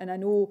heart, and I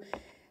know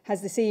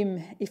has the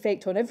same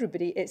effect on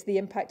everybody, it's the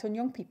impact on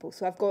young people.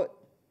 So I've got,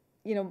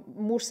 you know,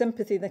 more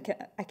sympathy than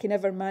I can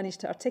ever manage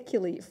to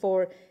articulate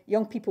for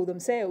young people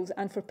themselves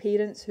and for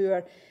parents who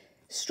are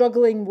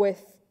struggling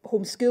with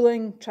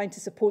homeschooling, trying to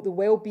support the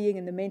well-being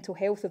and the mental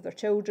health of their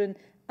children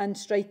and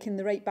striking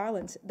the right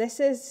balance. This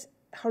is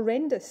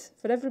horrendous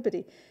for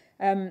everybody,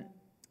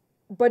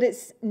 but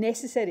it's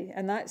necessary,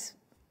 and that's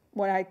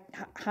what I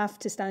have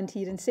to stand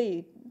here and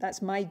say.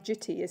 That's my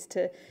duty, is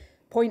to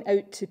point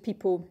out to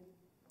people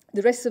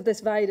the risks of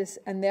this virus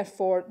and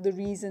therefore the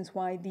reasons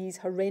why these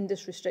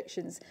horrendous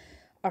restrictions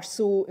are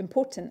so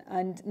important,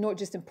 and not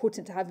just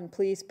important to have in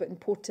place, but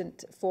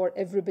important for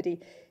everybody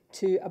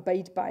to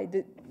abide by.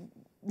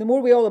 The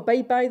more we all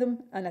abide by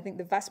them, and I think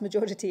the vast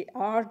majority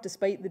are,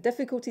 despite the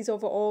difficulties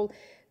of it all,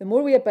 the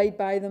more we abide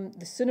by them,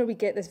 the sooner we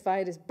get this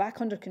virus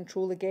back under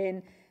control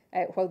again,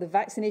 while the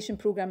vaccination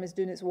programme is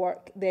doing its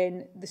work,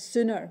 then the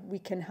sooner we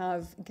can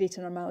have greater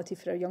normality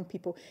for our young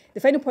people. The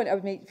final point I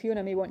would make,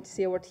 Fiona may want to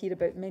say a word here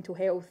about mental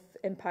health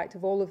impact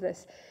of all of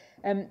this.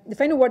 The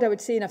final word I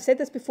would say, and I've said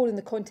this before in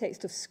the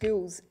context of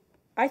schools,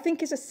 I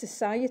think as a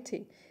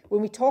society,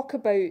 when we talk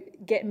about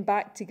getting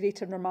back to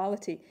greater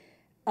normality,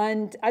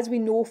 and as we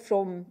know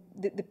from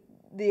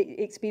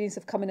the experience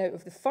of coming out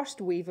of the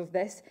first wave of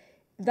this,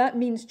 that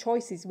means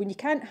choices. When you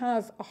can't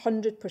have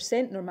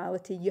 100%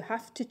 normality, you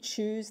have to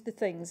choose the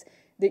things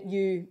that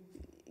you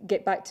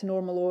get back to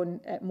normal on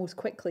most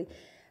quickly.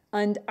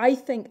 And I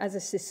think as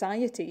a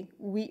society,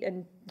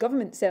 and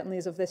government certainly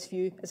is of this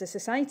view, as a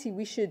society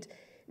we should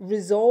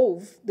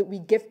resolve that we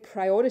give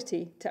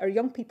priority to our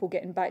young people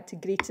getting back to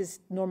greatest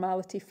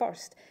normality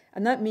first.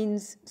 And that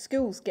means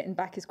schools getting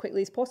back as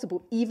quickly as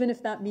possible, even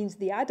if that means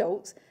the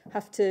adults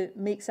have to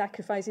make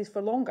sacrifices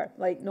for longer,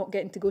 like not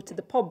getting to go to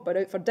the pub or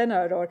out for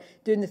dinner or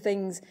doing the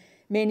things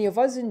many of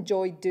us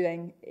enjoyed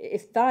doing.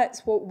 If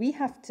that's what we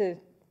have to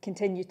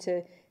continue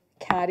to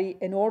carry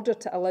in order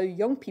to allow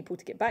young people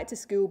to get back to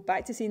school,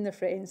 back to seeing their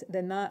friends,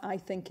 then that, I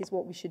think, is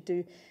what we should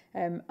do.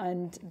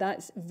 And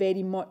that's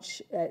very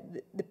much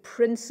the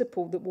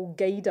principle that will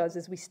guide us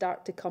as we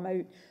start to come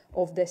out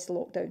of this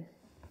lockdown.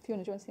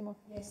 Fiona, do you want to say more?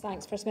 Yes,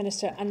 thanks, First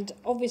Minister. And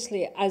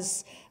obviously,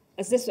 as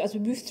we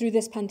move through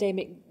this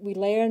pandemic, we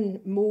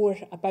learn more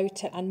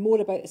about it and more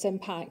about its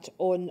impact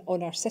on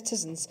our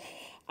citizens.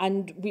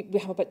 And we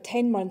have about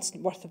 10 months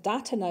worth of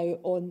data now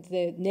on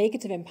the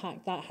negative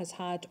impact that has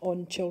had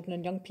on children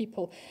and young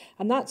people.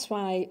 And that's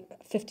why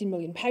 £15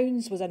 million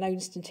was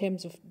announced in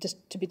terms of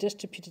to be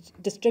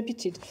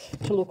distributed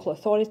to local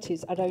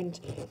authorities around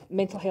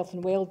mental health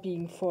and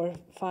well-being for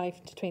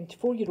 5 to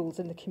 24-year-olds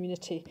in the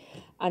community.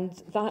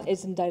 And that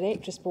is in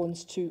direct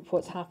response to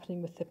what's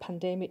happening with the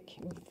pandemic.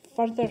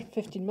 Further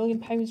 £15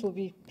 million will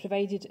be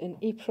provided in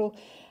April.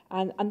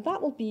 And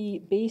that will be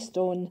based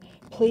on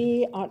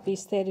play,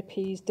 art-based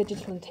therapies,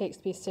 digital and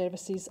text-based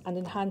services and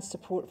enhanced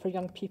support for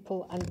young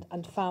people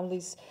and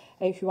families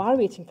who are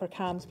waiting for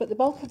CAMHS. But the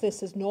bulk of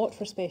this is not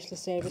for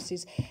specialist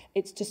services.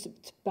 It's just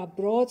a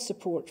broad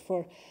support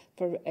for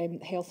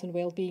health and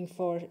well-being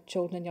for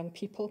children and young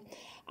people.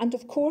 And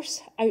of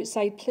course,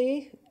 outside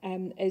play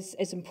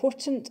is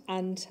important,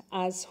 and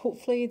as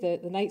hopefully the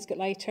nights get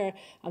lighter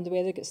and the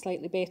weather gets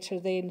slightly better,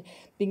 then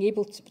being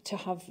able to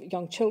have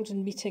young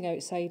children meeting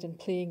outside and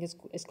playing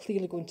is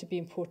clearly going to be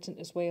important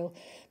as well.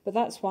 But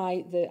that's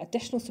why the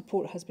additional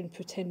support has been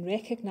put in,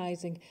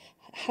 recognising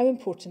how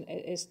important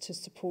it is to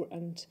support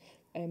and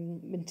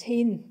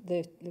maintain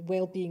the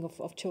well-being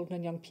of children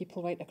and young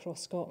people right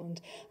across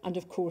Scotland, and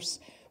of course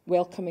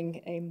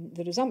welcoming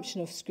the resumption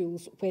of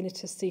schools when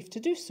it is safe to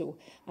do so.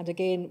 And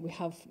again, we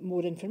have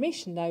more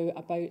information now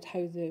about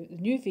how the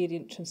new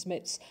variant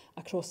transmits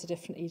across the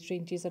different age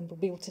ranges, and we'll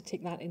be able to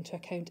take that into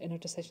account in our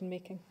decision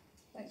making.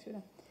 Thanks,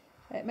 Fiona.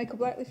 Michael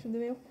Blackley from the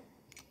Mail.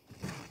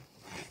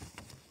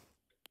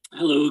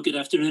 Hello, good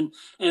afternoon.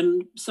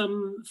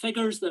 Some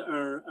figures that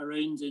are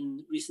around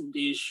in recent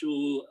days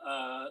show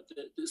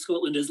that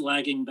Scotland is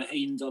lagging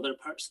behind other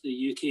parts of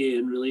the UK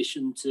in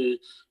relation to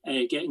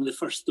getting the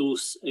first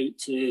dose out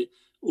to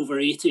over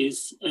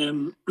 80s.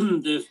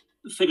 The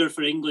figure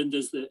for England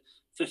is that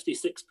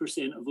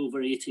 56% of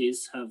over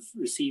 80s have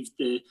received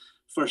the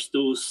first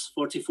dose,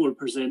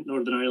 44%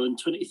 Northern Ireland,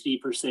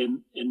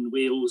 23% in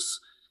Wales,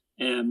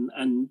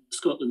 and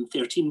Scotland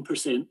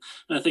 13%. And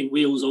I think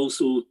Wales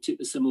also took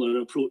the similar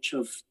approach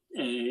of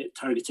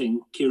targeting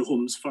care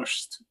homes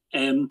first.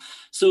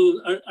 So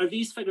are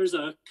these figures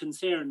a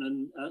concern?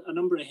 And a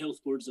number of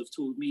health boards have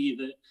told me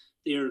that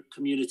their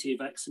community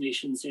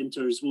vaccination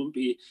centres won't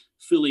be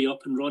fully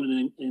up and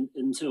running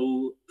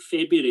until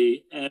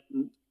February.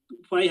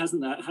 Why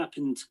hasn't that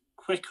happened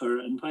quicker,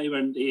 and why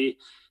weren't they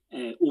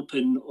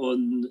open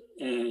on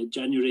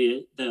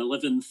January the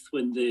 11th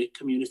when the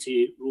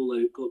community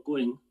rollout got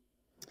going?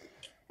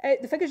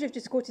 The figures you've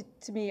just quoted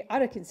to me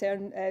are a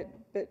concern,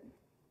 but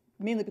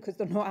mainly because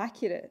they're not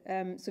accurate.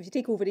 So if you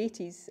take over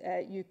 80s,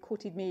 you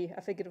quoted me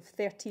a figure of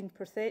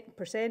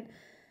 13%.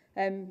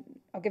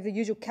 I'll give the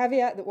usual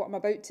caveat that what I'm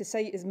about to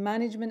cite is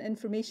management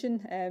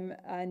information,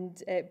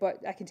 but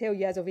I can tell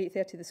you as of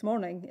 8:30 this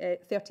morning,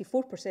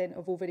 34%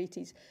 of over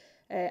 80s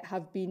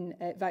have been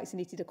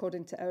vaccinated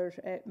according to our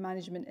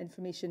management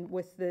information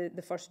with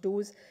the first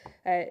dose.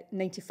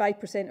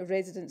 95% of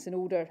residents in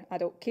older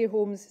adult care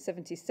homes,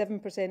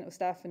 77% of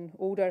staff in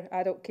older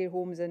adult care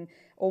homes, and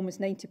almost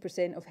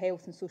 90% of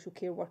health and social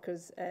care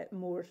workers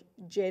more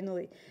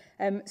generally.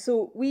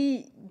 So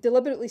we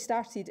deliberately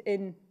started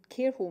in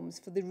care homes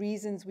for the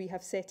reasons we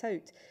have set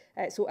out.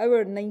 So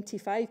our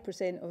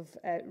 95% of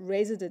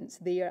residents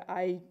there,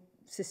 I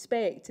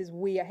suspect, is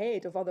way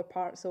ahead of other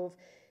parts of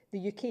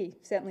the UK,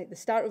 certainly at the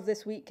start of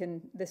this week,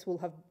 and this will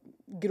have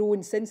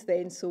grown since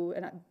then. So,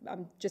 and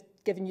I'm just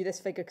giving you this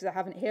figure because I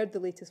haven't heard the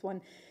latest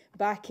one.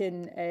 Back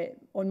in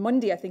on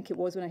Monday, I think it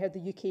was, when I heard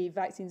the UK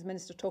Vaccines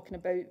Minister talking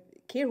about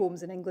care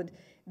homes in England,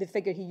 the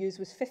figure he used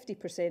was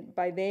 50%.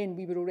 By then,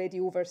 we were already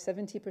over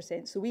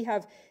 70%. So we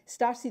have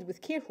started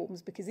with care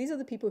homes because these are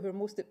the people who are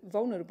most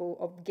vulnerable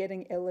of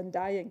getting ill and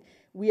dying.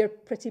 We are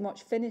pretty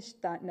much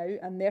finished that now,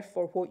 and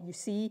therefore what you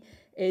see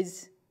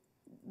is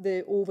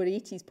the over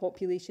 80s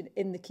population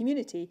in the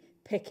community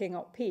picking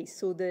up pace.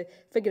 So the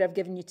figure I've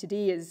given you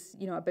today is,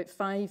 about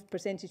 5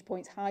 percentage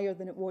points higher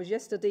than it was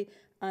yesterday,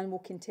 and will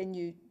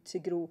continue to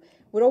grow.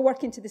 We're all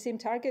working to the same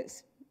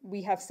targets.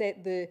 We have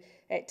set the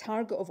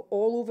target of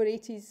all over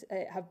 80s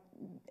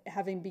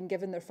having been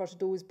given their first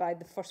dose by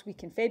the first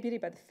week in February,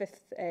 by the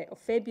 5th of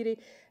February,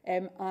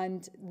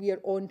 and we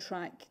are on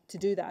track to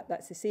do that.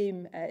 That's the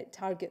same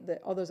target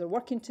that others are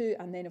working to,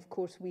 and then of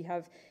course we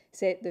have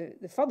set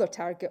the further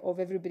target of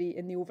everybody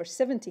in the over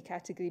 70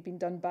 category being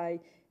done by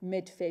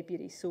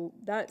mid-February. So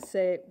that's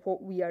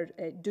what we are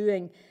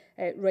doing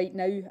right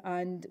now,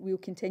 and we'll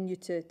continue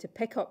to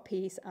pick up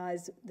pace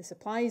as the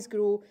supplies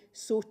grow.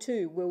 So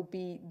too will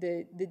be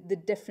the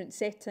different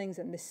settings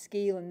and the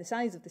scale and the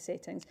size of the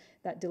settings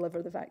that deliver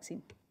the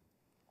vaccine.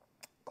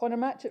 Conor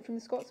Matchett from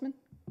the Scotsman.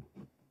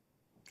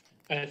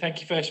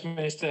 Thank you, First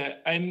Minister.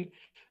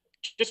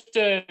 Just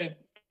to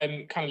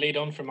kind of lead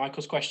on from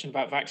Michael's question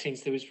about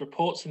vaccines, there was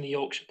reports in the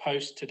Yorkshire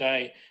Post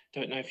today,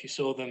 don't know if you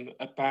saw them,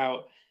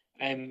 about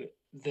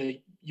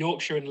the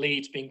Yorkshire and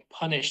Leeds being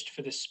punished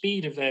for the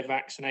speed of their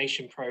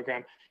vaccination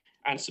programme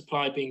and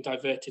supply being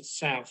diverted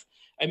south.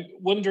 I'm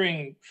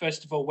wondering,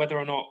 first of all, whether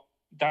or not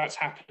that's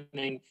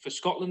happening for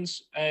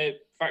Scotland's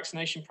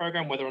vaccination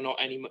programme, whether or not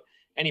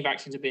any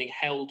vaccines are being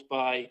held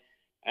by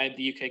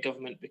the UK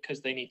government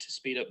because they need to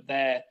speed up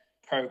their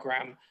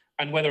programme,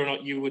 and whether or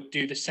not you would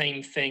do the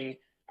same thing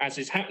as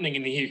is happening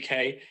in the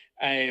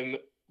UK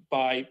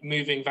by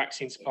moving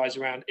vaccine supplies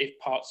around if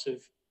parts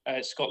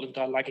of Scotland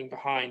are lagging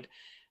behind.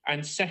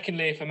 And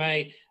secondly, if I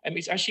may,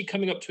 it's actually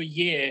coming up to a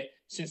year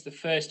since the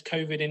first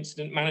COVID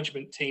incident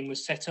management team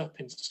was set up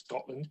in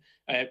Scotland,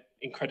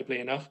 incredibly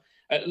enough.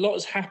 A lot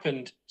has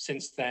happened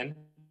since then.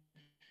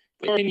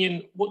 In your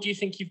opinion, what do you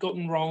think you've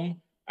gotten wrong?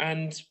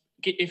 And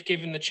if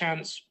given the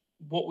chance,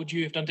 what would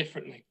you have done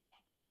differently?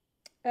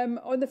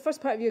 On the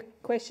first part of your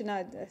question,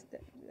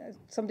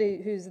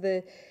 somebody who's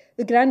the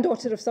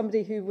granddaughter of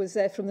somebody who was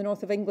from the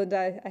north of England,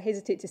 I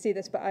hesitate to say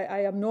this, but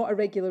I am not a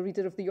regular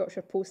reader of the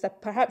Yorkshire Post. I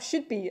perhaps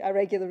should be a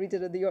regular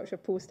reader of the Yorkshire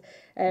Post.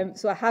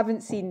 So I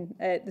haven't seen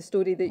the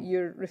story that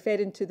you're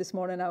referring to this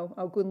morning.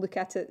 I'll go and look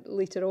at it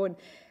later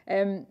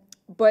on.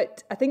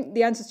 But I think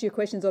the answers to your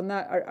questions on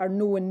that are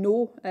no and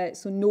no.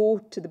 So no,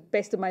 to the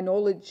best of my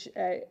knowledge,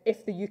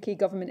 if the UK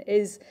government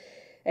is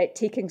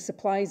taking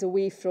supplies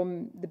away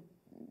from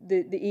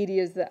the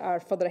areas that are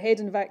further ahead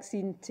in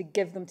vaccine to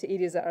give them to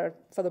areas that are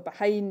further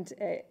behind.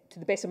 To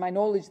the best of my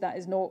knowledge, that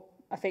is not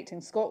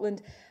affecting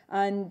Scotland.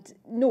 And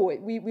no,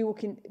 we will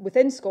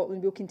within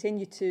Scotland, we'll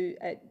continue to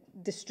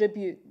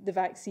distribute the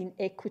vaccine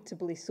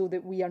equitably so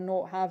that we are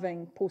not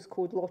having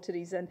postcode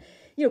lotteries. And,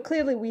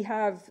 clearly we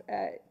have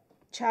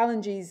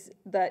challenges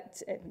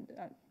that,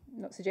 I'm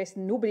not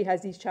suggesting nobody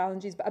has these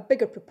challenges, but a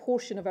bigger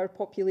proportion of our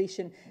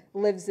population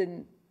lives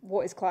in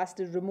what is classed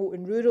as remote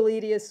and rural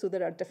areas, so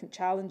there are different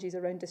challenges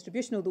around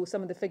distribution, although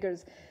some of the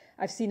figures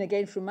I've seen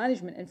again from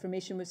management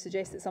information would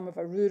suggest that some of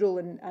our rural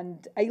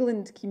and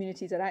island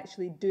communities are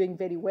actually doing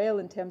very well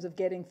in terms of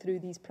getting through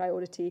these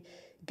priority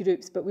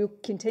groups. But we'll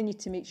continue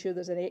to make sure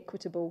there's an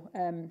equitable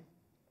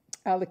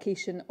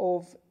allocation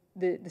of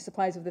the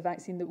supplies of the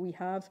vaccine that we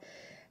have.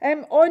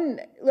 I'm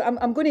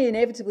going to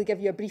inevitably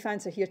give you a brief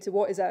answer here to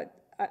what is a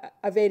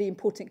very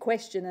important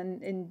question,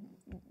 and in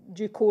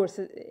due course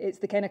it's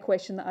the kind of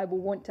question that I will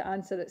want to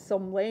answer at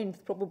some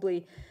length,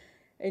 probably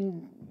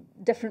in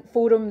different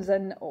forums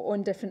and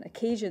on different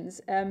occasions.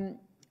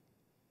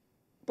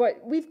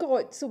 But we've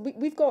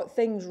got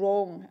things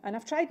wrong, and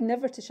I've tried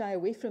never to shy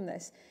away from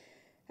this.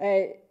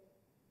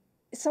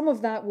 Some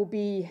of that will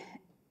be,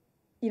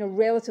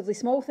 relatively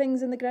small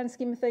things in the grand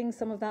scheme of things.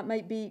 Some of that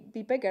might be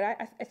bigger.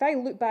 If I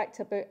look back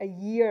to about a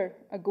year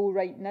ago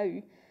right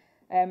now,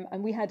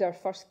 and we had our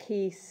first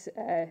case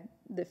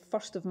the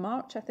 1st of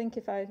March, I think,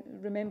 if I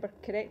remember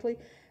correctly.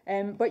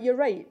 But you're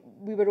right,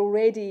 we were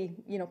already,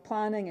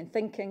 planning and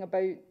thinking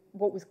about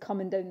what was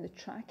coming down the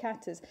track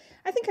at us.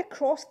 I think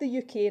across the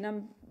UK, and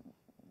I'm,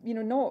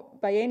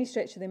 not by any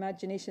stretch of the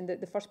imagination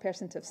that the first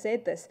person to have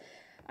said this,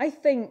 I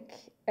think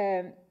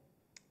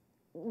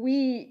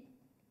we,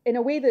 in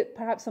a way that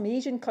perhaps some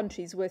Asian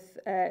countries with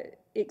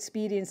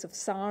experience of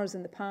SARS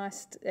in the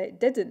past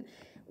didn't,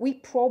 we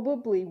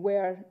probably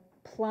were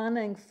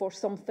planning for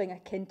something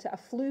akin to a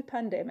flu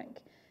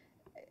pandemic.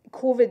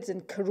 COVID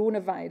and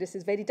coronavirus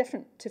is very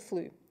different to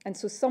flu. And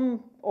so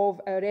some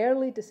of our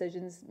early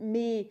decisions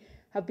may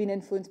have been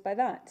influenced by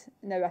that.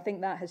 Now, I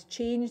think that has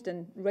changed,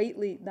 and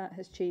rightly that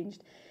has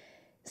changed.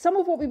 Some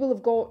of what we will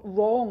have got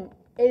wrong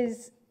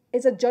is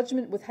a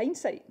judgment with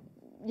hindsight,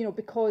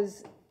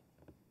 because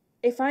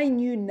if I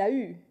knew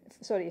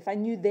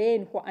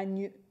then what I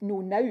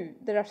know now,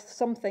 there are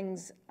some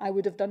things I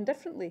would have done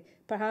differently.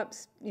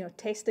 Perhaps,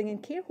 testing in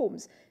care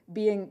homes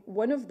being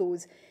one of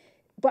those.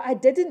 But I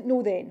didn't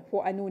know then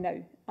what I know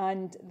now.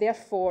 And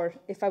therefore,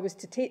 if I was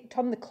to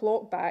turn the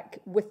clock back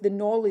with the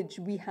knowledge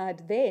we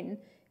had then,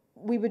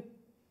 we would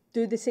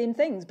do the same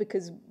things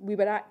because we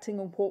were acting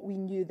on what we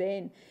knew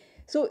then.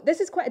 So this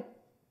is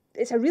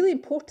it's a really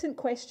important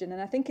question.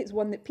 And I think it's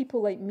one that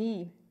people like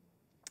me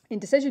in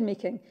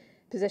decision-making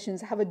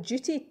positions have a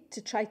duty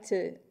to try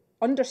to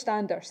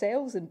understand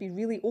ourselves and be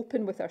really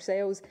open with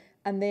ourselves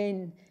and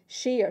then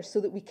share so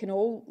that we can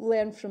all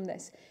learn from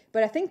this.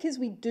 But I think as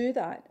we do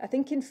that, I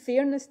think in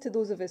fairness to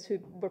those of us who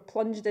were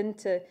plunged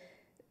into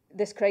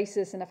this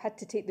crisis and have had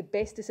to take the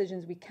best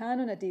decisions we can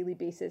on a daily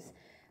basis,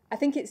 I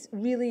think it's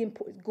really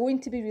going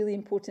to be really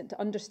important to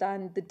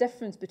understand the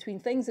difference between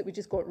things that we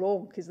just got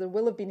wrong, because there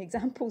will have been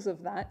examples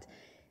of that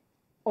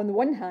on the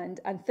one hand,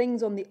 and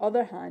things on the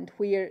other hand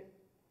where,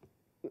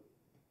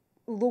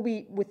 although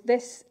with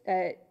this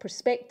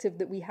perspective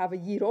that we have a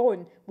year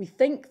on, we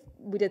think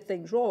we did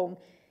things wrong,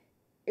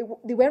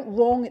 they weren't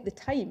wrong at the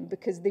time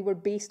because they were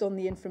based on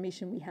the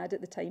information we had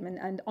at the time,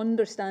 and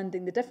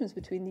understanding the difference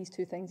between these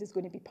two things is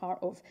going to be part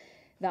of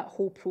that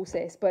whole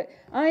process. But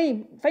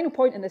final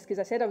point in this, because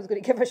I said I was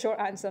going to give a short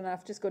answer and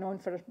I've just gone on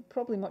for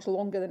probably much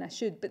longer than I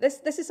should, but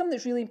this is something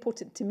that's really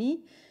important to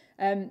me.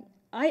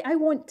 I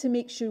want to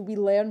make sure we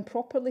learn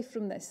properly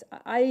from this.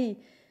 I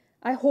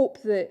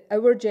hope that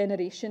our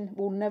generation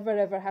will never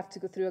ever have to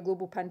go through a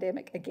global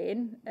pandemic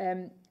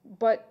again,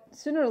 but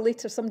sooner or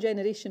later some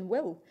generation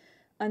will.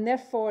 And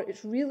therefore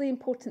it's really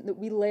important that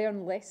we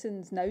learn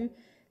lessons now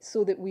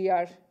so that we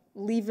are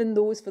leaving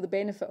those for the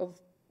benefit of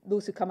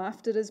those who come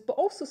after us, but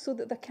also so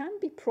that there can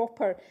be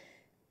proper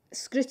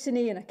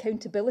scrutiny and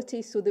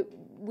accountability so that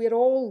we're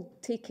all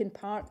taking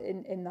part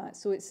in that.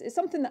 So it's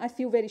something that I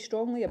feel very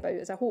strongly about,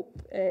 as I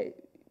hope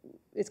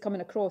is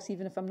coming across,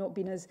 even if I'm not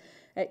being as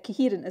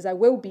coherent as I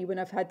will be when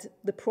I've had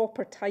the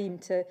proper time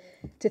to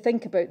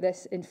think about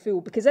this in full.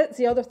 Because that's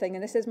the other thing,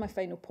 and this is my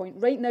final point.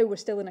 Right now we're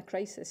still in a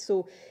crisis.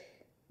 So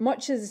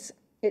much as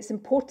it's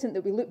important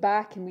that we look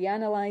back and we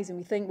analyse and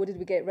we think, what did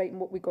we get right and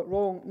what we got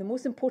wrong, the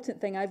most important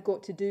thing I've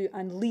got to do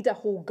and lead a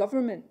whole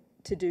government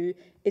to do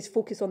is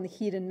focus on the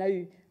here and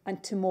now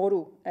and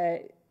tomorrow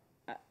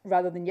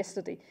rather than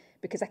yesterday.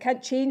 Because I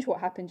can't change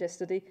what happened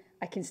yesterday,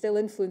 I can still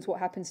influence what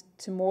happens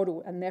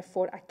tomorrow, and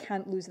therefore I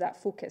can't lose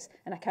that focus,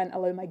 and I can't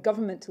allow my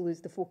government to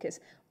lose the focus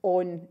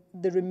on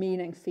the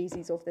remaining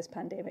phases of this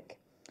pandemic.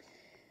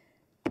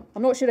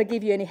 I'm not sure I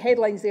gave you any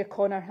headlines there,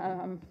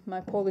 Connor, my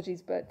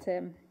apologies, but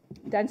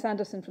Dan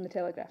Sanderson from The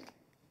Telegraph.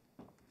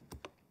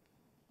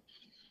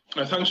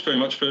 Thanks very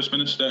much, First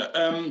Minister.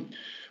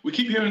 We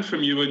keep hearing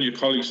from you and your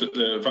colleagues that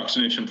the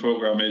vaccination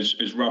programme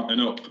is ramping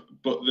up,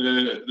 but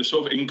the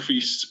sort of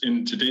increase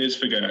in today's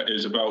figure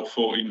is about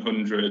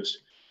 1,400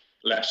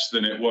 less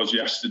than it was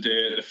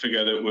yesterday. The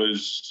figure that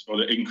was, or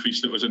the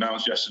increase that was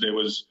announced yesterday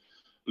was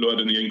lower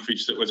than the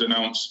increase that was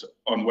announced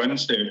on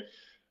Wednesday.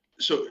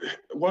 So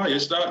why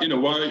is that?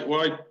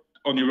 Why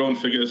on your own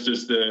figures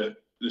does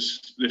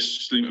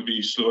this seem to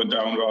be slowing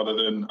down rather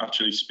than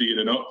actually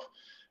speeding up?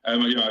 I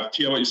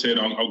hear what you're saying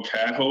on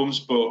care homes,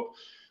 but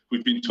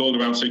we've been told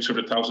around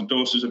 600,000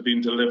 doses have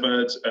been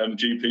delivered.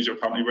 GPs are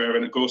apparently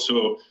raring to go.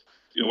 So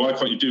why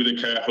can't you do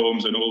the care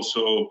homes and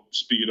also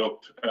speed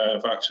up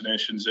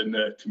vaccinations in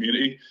the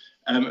community?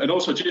 And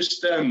also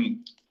just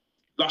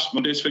last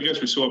Monday's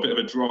figures, we saw a bit of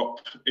a drop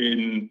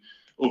in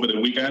over the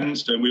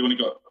weekends, and we only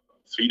got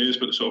 3 days,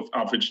 but the sort of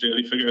average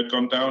daily figure had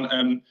gone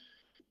down.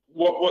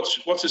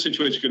 What's the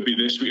situation going to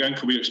be this weekend?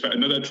 Can we expect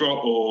another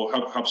drop, or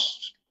have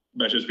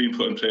measures been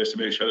put in place to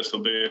make sure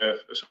there'll be a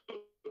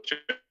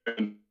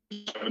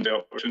 7-day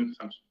operation?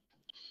 Thanks.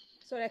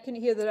 Sorry, I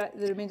couldn't hear the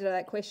remainder of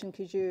that question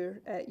because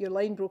your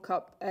line broke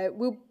up.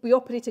 We'll be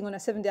operating on a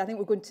 7-day. I think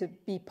we're going to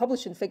be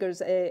publishing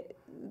figures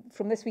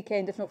from this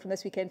weekend, if not from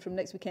this weekend, from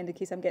next weekend, in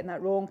case I'm getting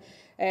that wrong.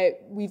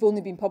 We've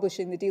only been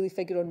publishing the daily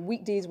figure on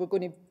weekdays. We're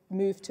going to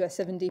move to a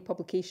 7-day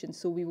publication,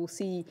 so we will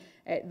see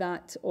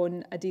that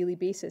on a daily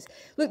basis.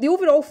 Look, the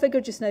overall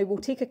figure just now will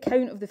take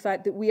account of the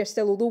fact that we are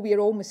still, although we are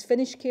almost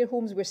finished care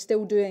homes, we're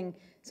still doing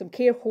some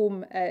care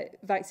home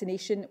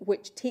vaccination,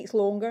 which takes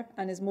longer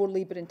and is more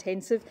labour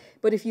intensive.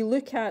 But if you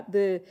look at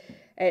the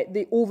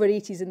over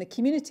 80s in the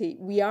community,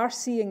 we are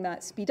seeing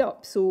that speed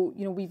up. So,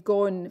 we've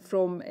gone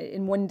from,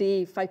 in one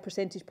day, 5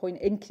 percentage point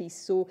increase.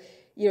 So,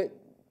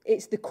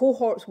 it's the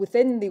cohorts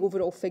within the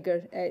overall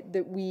figure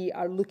that we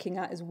are looking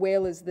at, as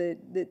well as the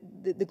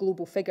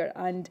global figure.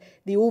 And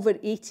the over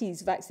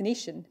 80s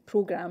vaccination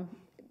programme,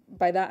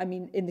 by that I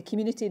mean in the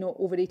community, not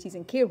over 80s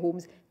in care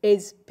homes,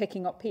 is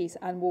picking up pace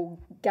and will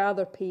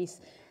gather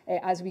pace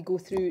as we go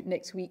through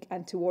next week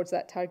and towards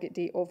that target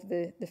date of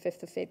the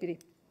 5th of February.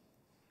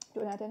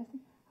 Do you want to add anything?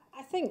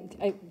 I think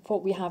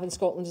what we have in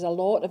Scotland is a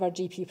lot of our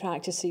GP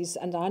practices,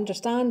 and I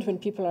understand when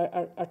people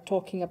are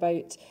talking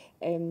about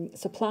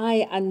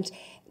supply and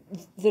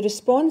the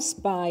response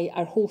by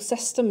our whole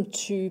system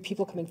to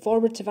people coming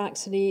forward to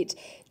vaccinate,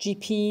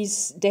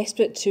 GPs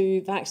desperate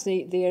to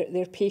vaccinate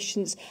their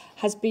patients,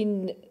 has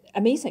been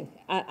amazing.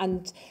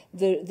 And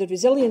the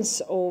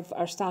resilience of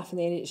our staff in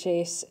the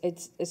NHS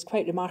is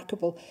quite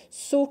remarkable.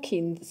 So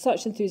keen,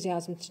 such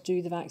enthusiasm to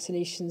do the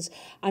vaccinations.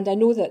 And I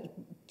know that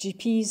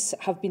GPs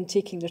have been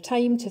taking their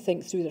time to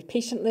think through their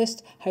patient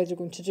list, how they're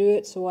going to do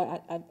it. So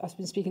I've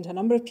been speaking to a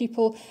number of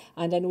people,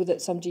 and I know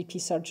that some GP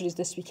surgeries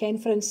this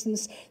weekend, for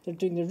instance, they're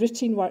doing their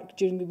routine work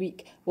during the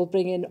week, will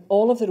bring in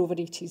all of their over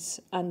 80s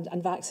and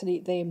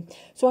vaccinate them.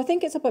 So I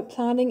think it's about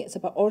planning, it's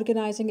about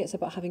organising, it's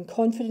about having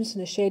confidence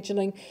in the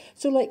scheduling.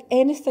 So like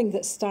anything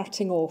that's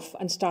starting off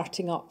and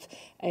starting up,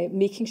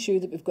 making sure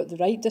that we've got the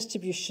right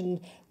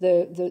distribution,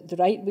 the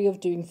right way of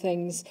doing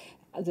things,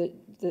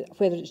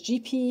 whether it's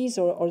GPs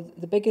or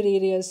the bigger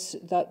areas,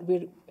 that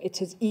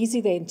it is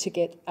easy then to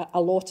get a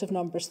lot of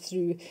numbers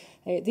through.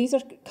 These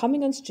are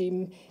coming on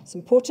stream. It's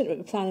important that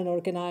we plan and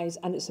organise,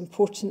 and it's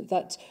important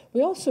that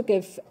we also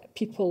give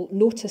people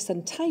notice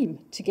and time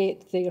to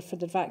get there for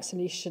their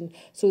vaccination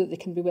so that they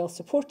can be well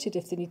supported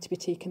if they need to be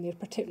taken there,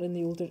 particularly in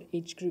the older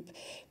age group.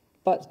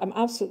 But I'm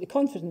absolutely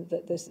confident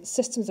that the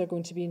systems are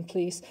going to be in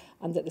place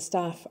and that the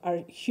staff are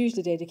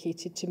hugely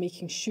dedicated to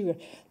making sure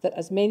that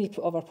as many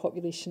of our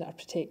population are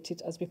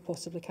protected as we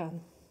possibly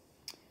can.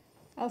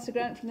 Alistair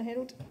Grant from the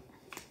Herald.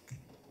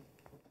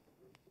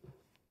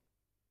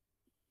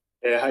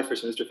 Hi,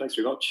 First Minister. Thanks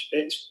very much.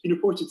 It's been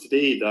reported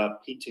today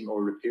that painting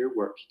or repair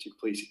work took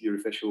place at your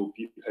official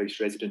Beauty House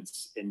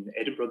residence in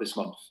Edinburgh this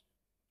month.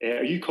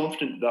 Are you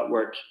confident that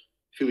work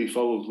fully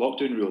followed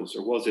lockdown rules,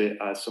 or was it,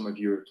 as some of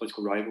your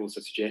political rivals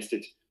have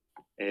suggested,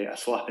 a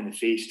slap in the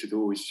face to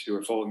those who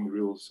are following the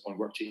rules on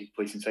work taking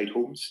place inside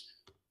homes?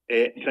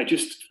 Can I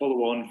just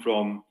follow on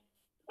from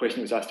the question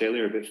that was asked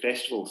earlier about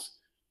festivals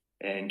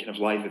and kind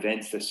of live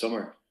events this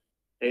summer?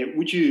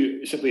 Would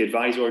you simply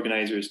advise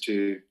organisers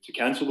to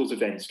cancel those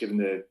events, given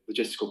the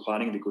logistical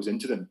planning that goes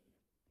into them?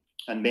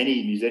 And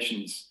many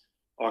musicians,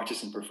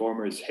 artists and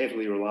performers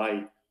heavily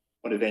rely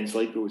on events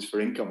like those for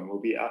income and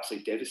will be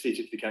absolutely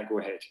devastated if they can't go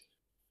ahead.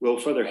 Will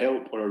further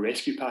help or a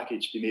rescue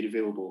package be made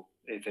available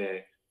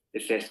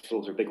if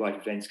festivals or big live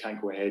events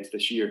can't go ahead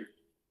this year?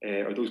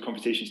 Are those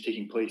conversations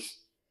taking place?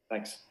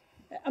 Thanks.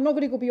 I'm not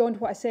going to go beyond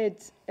what I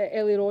said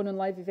earlier on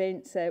live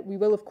events. We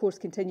will, of course,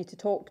 continue to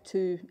talk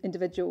to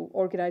individual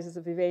organisers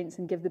of events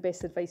and give the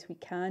best advice we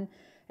can.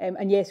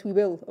 And yes, we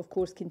will, of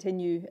course,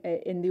 continue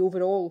in the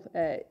overall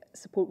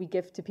support we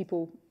give to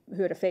people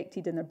who are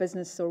affected in their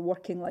business or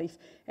working life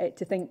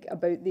to think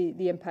about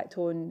the impact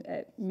on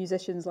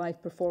musicians,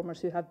 live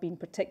performers who have been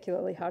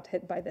particularly hard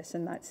hit by this,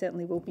 and that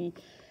certainly will be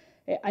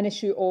an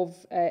issue of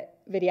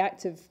very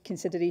active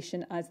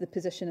consideration as the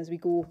position as we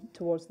go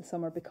towards the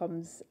summer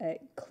becomes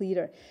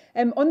clearer.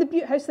 On the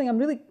Beauty House thing, I'm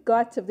really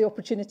glad to have the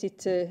opportunity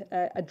to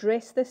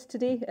address this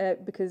today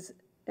because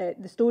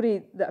the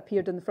story that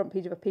appeared on the front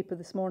page of a paper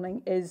this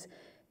morning is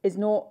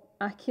not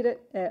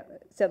accurate.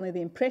 Certainly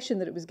the impression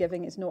that it was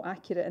giving is not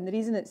accurate. And the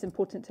reason it's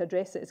important to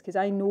address it is because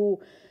I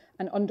know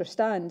and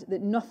understand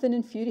that nothing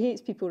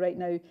infuriates people right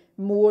now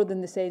more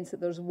than the sense that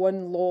there's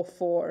one law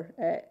for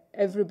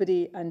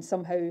everybody and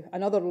somehow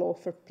another law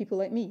for people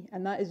like me.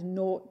 And that is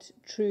not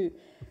true.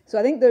 So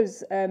I think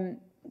there's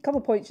couple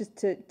of points just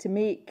to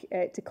make,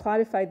 to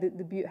clarify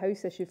the Bute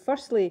House issue.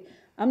 Firstly,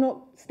 I'm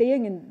not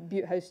staying in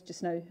Bute House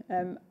just now.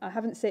 I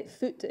haven't set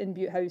foot in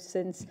Bute House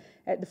since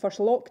the first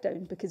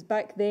lockdown, because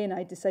back then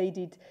I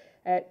decided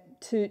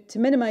to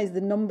minimise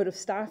the number of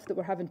staff that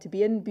were having to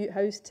be in Bute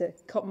House, to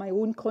cut my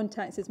own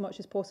contacts as much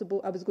as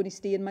possible. I was going to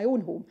stay in my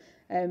own home,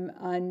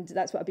 and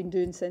that's what I've been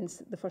doing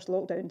since the first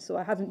lockdown. So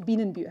I haven't been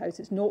in Bute House.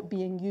 It's not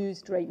being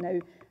used right now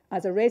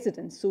as a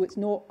residence, so it's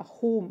not a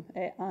home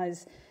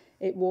as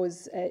it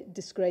was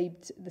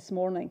described this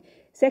morning.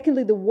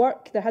 Secondly,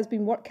 there has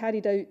been work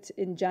carried out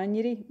in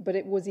January, but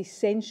it was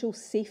essential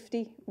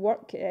safety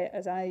work,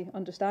 as I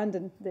understand,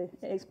 and the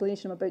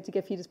explanation I'm about to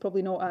give here is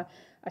probably not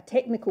a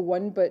technical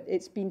one, but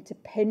it's been to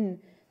pin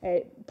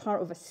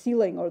part of a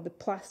ceiling, or the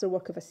plaster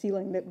work of a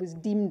ceiling, that was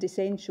deemed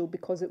essential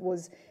because it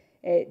was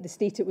the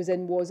state it was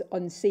in was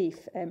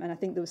unsafe, and I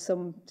think there was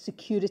some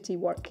security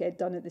work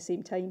done at the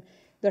same time.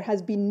 There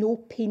has been no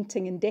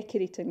painting and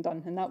decorating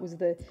done, and that was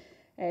the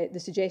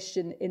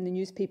suggestion in the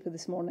newspaper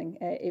this morning.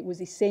 It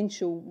was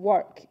essential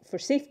work for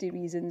safety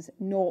reasons,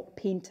 not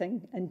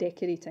painting and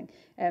decorating.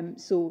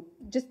 So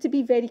just to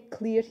be very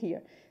clear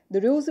here,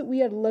 the rules that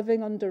we are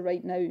living under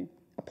right now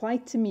apply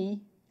to me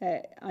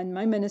and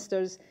my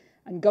ministers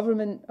and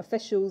government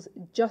officials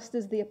just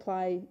as they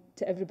apply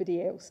to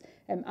everybody else.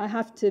 I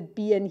have to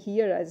be in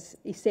here as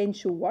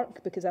essential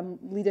work because I'm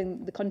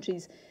leading the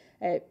country's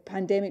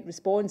pandemic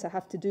response. I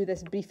have to do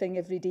this briefing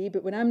every day,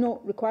 but when I'm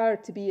not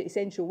required to be at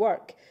essential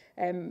work,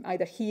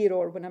 either here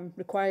or when I'm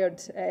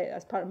required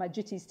as part of my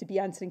duties to be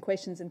answering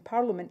questions in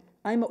Parliament,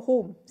 I'm at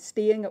home,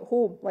 staying at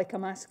home, like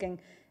I'm asking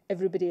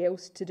everybody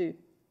else to do.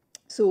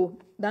 So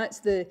that's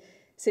the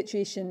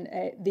situation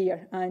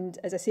there. And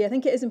as I say, I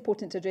think it is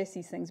important to address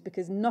these things,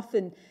 because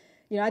nothing,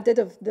 you know, I did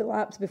have the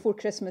lapse before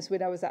Christmas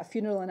where I was at a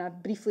funeral and I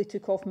briefly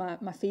took off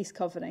my face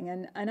covering.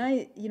 And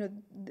I, you know,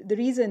 the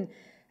reason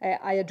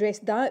I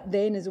addressed that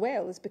then as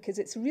well is because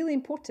it's really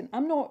important.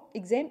 I'm not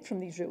exempt from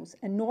these rules,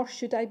 and nor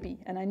should I be.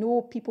 And I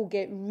know people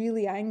get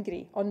really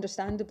angry,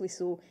 understandably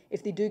so,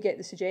 if they do get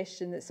the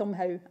suggestion that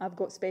somehow I've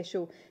got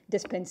special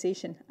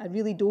dispensation. I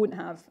really don't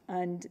have,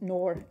 and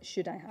nor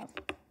should I have.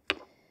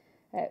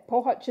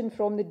 Paul Hutchin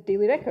from the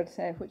Daily Record,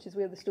 which is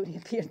where the story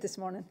appeared this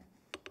morning.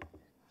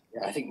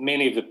 Yeah, I think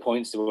many of the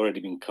points have already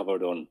been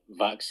covered on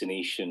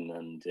vaccination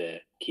and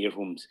care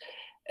homes.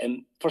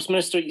 First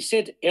Minister, you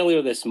said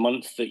earlier this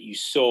month that you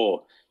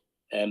saw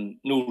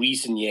no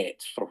reason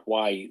yet for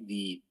why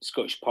the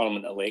Scottish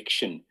Parliament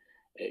election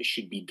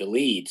should be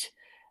delayed.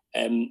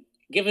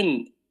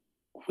 Given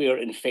where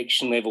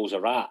infection levels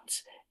are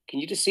at, can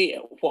you just say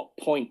at what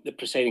point the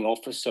presiding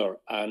officer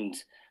and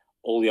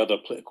all the other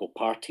political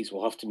parties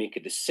will have to make a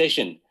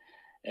decision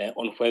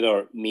on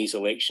whether May's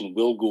election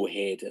will go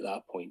ahead at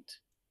that point?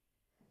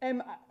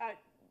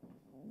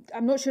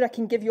 I'm not sure I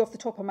can give you off the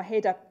top of my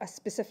head a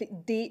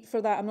specific date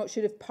for that. I'm not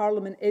sure if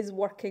Parliament is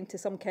working to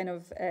some kind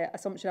of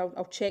assumption.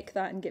 I'll check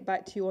that and get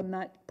back to you on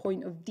that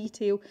point of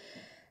detail.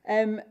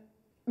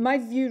 My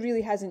view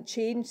really hasn't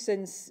changed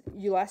since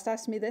you last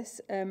asked me this.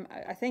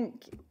 I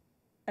think,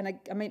 and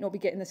I might not be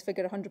getting this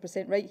figure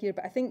 100% right here,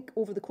 but I think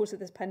over the course of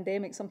this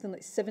pandemic, something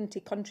like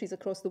 70 countries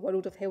across the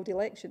world have held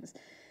elections.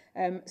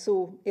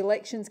 So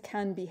elections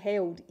can be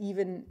held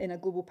even in a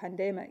global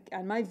pandemic.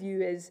 And my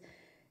view is,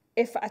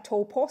 if at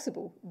all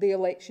possible, the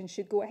election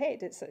should go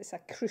ahead. It's a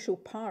crucial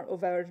part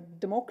of our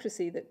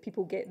democracy that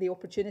people get the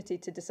opportunity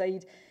to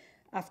decide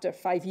after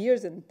 5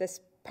 years, and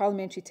this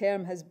parliamentary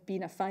term has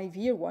been a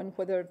 5-year one,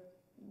 whether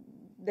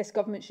this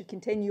government should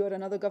continue or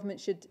another government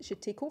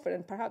should take over.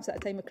 And perhaps at a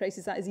time of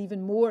crisis that is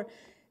even more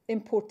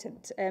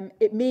important.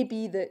 It may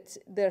be that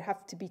there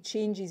have to be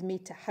changes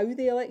made to how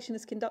the election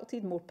is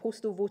conducted, more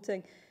postal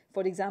voting,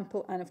 for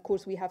example, and of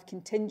course we have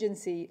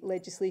contingency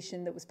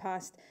legislation that was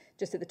passed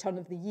just at the turn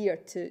of the year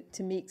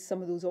to make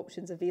some of those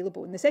options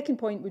available. And the second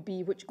point would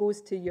be, which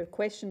goes to your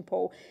question,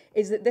 Paul,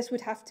 is that this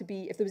would have to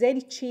be, if there was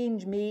any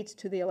change made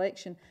to the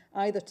election,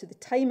 either to the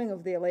timing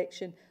of the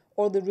election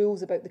or the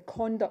rules about the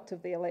conduct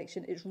of the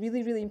election, it's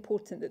really, really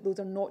important that those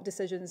are not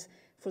decisions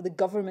for the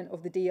government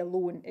of the day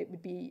alone. It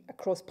would be a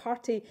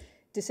cross-party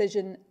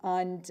decision,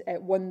 and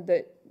one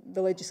that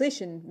the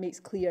legislation makes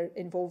clear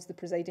involves the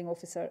presiding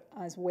officer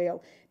as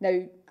well.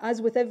 Now,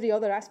 as with every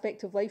other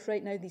aspect of life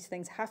right now, these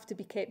things have to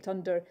be kept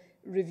under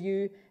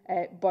review,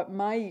 but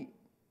my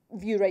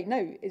view right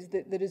now is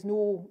that there is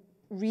no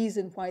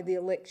reason why the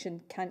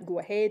election can't go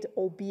ahead,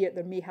 albeit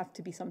there may have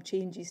to be some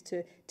changes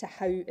to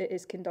how it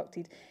is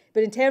conducted.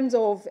 But in terms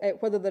of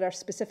whether there are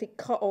specific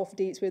cut-off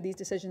dates where these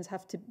decisions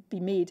have to be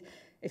made,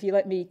 if you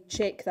let me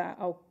check that,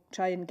 I'll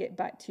try and get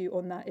back to you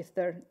on that if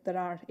there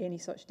are any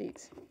such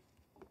dates.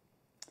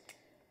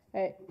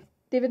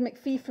 David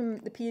McPhee from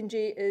the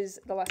P&J is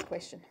the last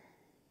question.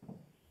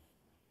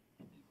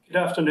 Good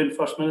afternoon,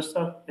 First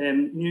Minister.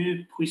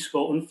 New Police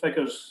Scotland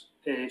figures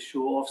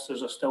show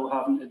officers are still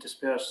having to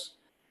disperse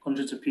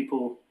hundreds of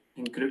people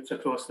in groups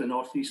across the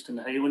North East and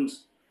the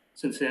Highlands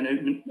since the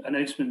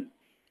announcement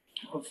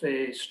of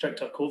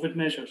stricter COVID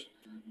measures.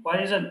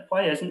 Why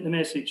isn't the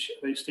message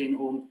about staying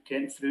home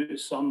getting through to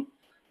some?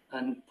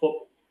 And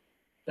what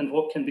and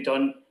what can be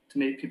done to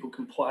make people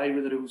comply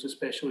with the rules,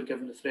 especially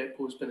given the threat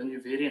posed by the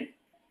new variant?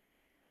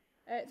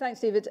 Thanks,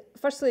 David.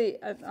 Firstly,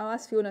 I'll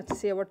ask Fiona to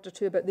say a word or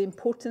two about the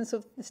importance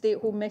of the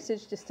stay-at-home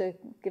message, just to,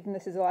 given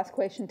this is the last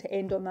question, to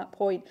end on that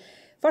point.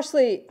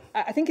 Firstly,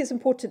 I think it's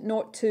important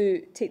not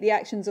to take the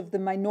actions of the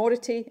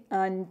minority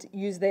and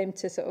use them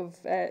to sort of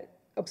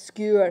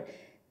obscure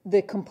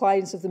the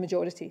compliance of the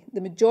majority.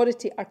 The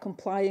majority are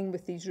complying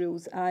with these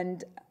rules,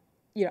 and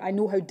I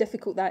know how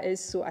difficult that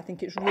is, so I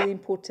think it's really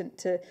important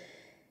to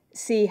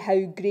say how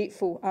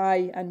grateful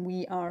I and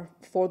we are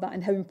for that,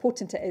 and how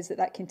important it is that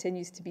that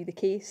continues to be the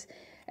case.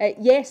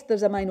 Yes,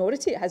 there's a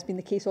minority, it has been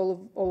the case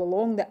all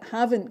along, that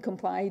haven't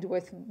complied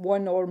with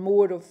one or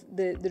more of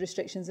the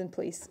restrictions in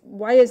place.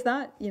 Why is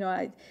that?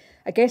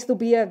 I guess there'll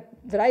be a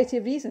variety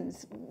of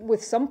reasons.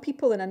 With some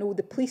people, and I know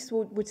the police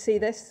would say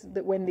this,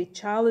 that when they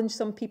challenge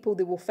some people,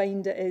 they will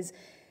find it is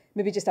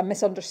maybe just a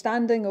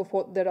misunderstanding of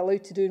what they're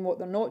allowed to do and what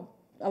they're not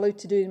allowed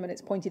to do, and when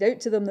it's pointed out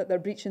to them that they're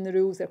breaching the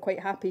rules, they're quite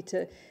happy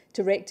to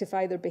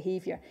rectify their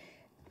behaviour.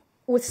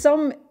 With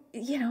some,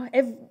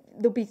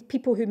 there'll be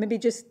people who maybe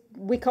just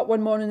wake up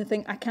one morning and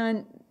think, I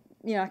can't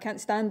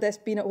stand this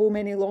being at home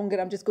any longer,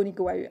 I'm just going to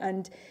go out.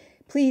 And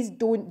please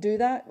don't do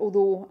that,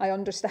 although I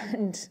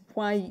understand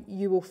why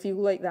you will feel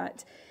like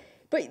that.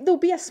 But there'll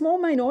be a small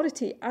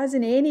minority, as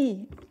in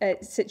any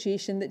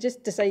situation, that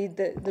just decide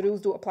that the rules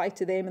don't apply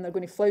to them and they're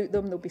going to flout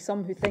them. There'll be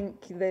some who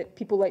think that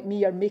people like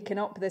me are making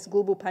up this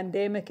global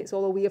pandemic. It's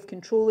all a way of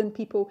controlling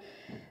people.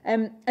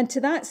 And to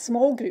that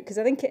small group, because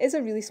I think it is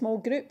a really small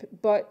group,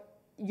 but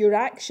your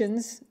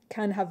actions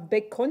can have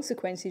big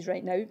consequences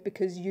right now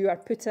because you are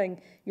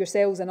putting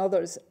yourselves and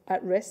others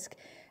at risk.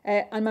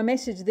 And my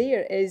message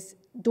there is,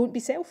 don't be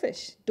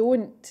selfish.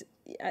 Don't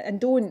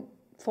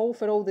fall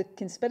for all the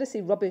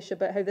conspiracy rubbish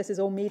about how this is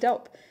all made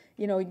up.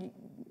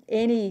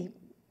 Any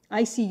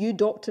ICU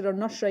doctor or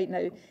nurse right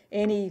now,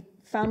 any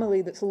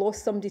family that's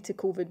lost somebody to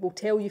COVID will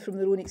tell you from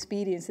their own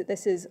experience that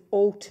this is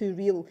all too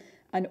real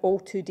and all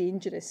too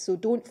dangerous. So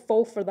don't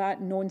fall for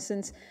that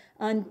nonsense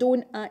and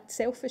don't act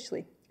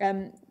selfishly.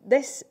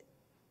 This,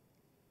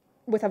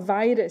 with a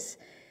virus,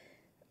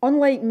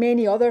 unlike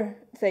many other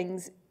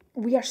things,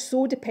 we are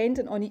so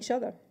dependent on each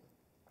other.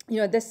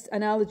 This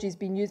analogy has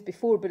been used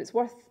before, but it's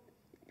worth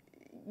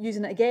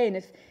using it again.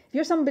 If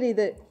you're somebody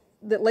that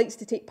likes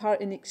to take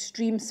part in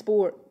extreme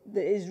sport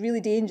that is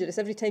really dangerous,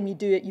 every time you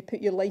do it you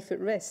put your life at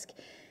risk,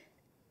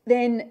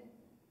 then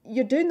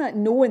you're doing that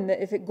knowing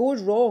that if it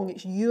goes wrong,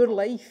 it's your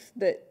life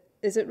that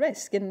is at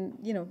risk. And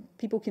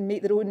people can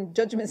make their own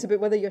judgments about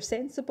whether you're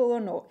sensible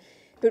or not.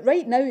 But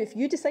right now, if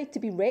you decide to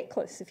be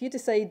reckless, if you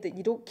decide that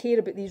you don't care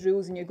about these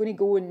rules and you're going to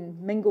go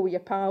and mingle with your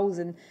pals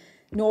and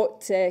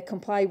not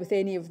comply with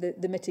any of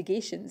the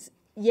mitigations,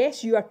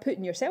 yes, you are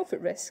putting yourself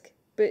at risk.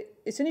 But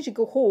as soon as you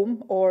go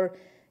home or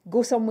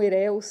go somewhere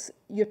else,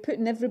 you're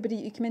putting everybody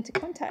you come into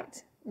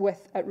contact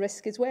with at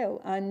risk as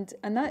well. And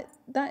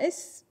that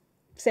is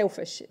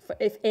selfish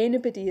if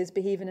anybody is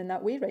behaving in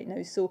that way right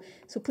now. So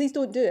please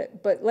don't do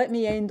it. But let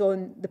me end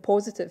on the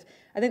positive.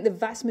 I think the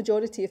vast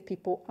majority of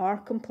people are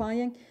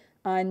complying.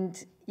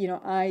 And,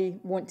 I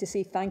want to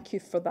say thank you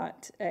for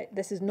that.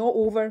 This is not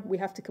over. We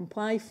have to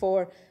comply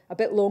for a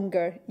bit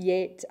longer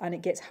yet, and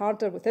it gets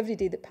harder with every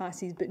day that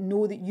passes, but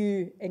know that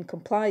you, in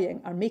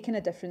complying, are making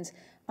a difference,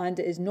 and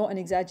it is not an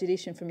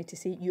exaggeration for me to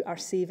say you are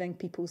saving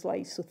people's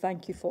lives. So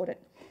thank you for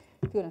it.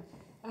 Fiona.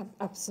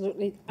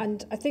 Absolutely.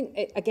 And I think,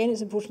 again,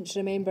 it's important to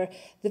remember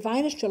the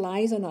virus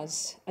relies on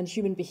us and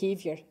human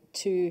behaviour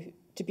to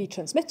be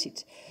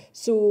transmitted.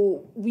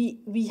 So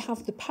we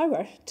have the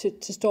power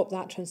to stop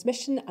that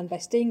transmission, and by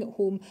staying at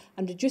home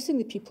and reducing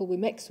the people we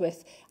mix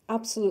with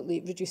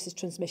absolutely reduces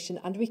transmission,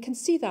 and we can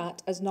see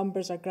that as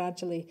numbers are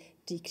gradually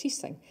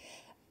decreasing.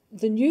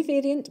 The new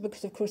variant,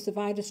 because of course the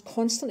virus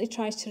constantly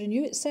tries to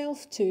renew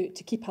itself to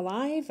keep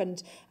alive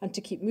and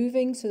to keep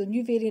moving, so the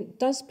new variant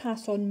does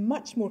pass on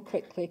much more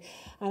quickly.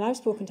 And I've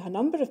spoken to a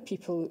number of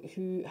people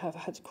who have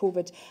had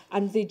COVID,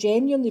 and they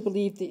genuinely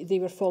believed that they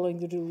were following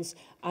the rules,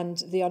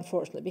 and they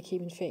unfortunately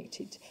became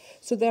infected.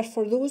 So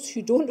therefore those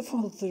who don't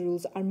follow the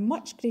rules are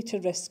much greater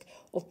risk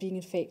of being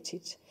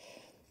infected.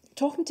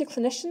 Talking to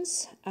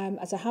clinicians,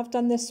 as I have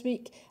done this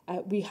week,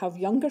 we have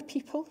younger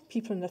people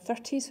in their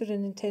 30s who are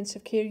in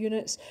intensive care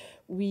units.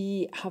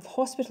 We have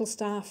hospital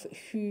staff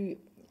who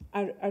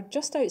are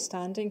just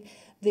outstanding.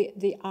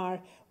 They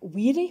are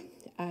weary.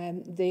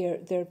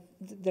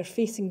 They're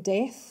facing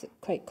death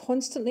quite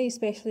constantly,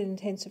 especially in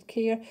intensive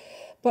care.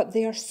 But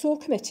they are so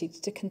committed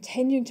to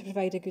continuing to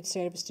provide a good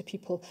service to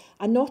people.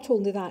 And not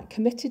only that,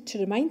 committed to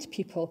remind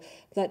people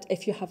that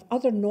if you have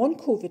other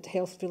non-COVID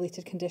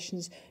health-related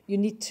conditions, you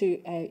need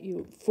to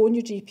phone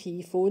your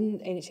GP, phone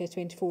NHS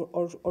 24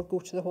 or go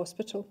to the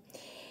hospital.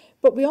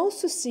 But we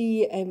also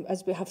see,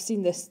 as we have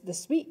seen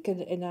this week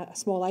in a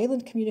small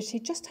island community,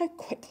 just how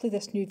quickly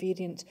this new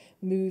variant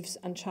moves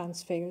and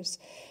transfers.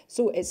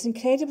 So it's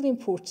incredibly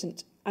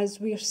important, as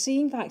we are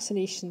seeing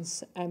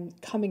vaccinations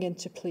coming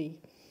into play,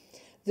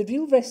 The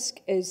real risk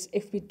is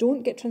if we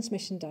don't get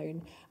transmission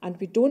down and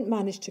we don't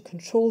manage to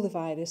control the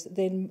virus,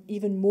 then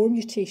even more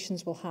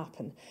mutations will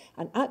happen.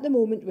 And at the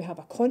moment, we have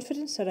a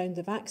confidence around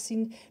the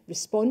vaccine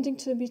responding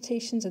to the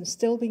mutations and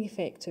still being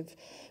effective.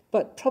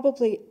 But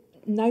probably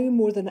now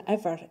more than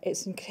ever,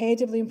 it's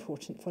incredibly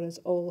important for us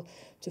all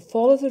to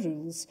follow the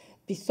rules,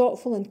 be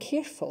thoughtful and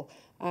careful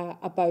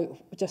about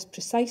just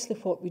precisely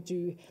what we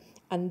do,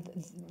 and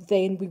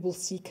then we will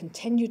see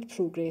continued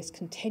progress,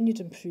 continued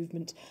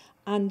improvement.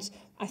 And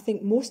I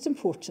think most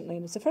importantly,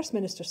 and as the First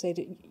Minister said,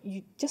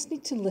 you just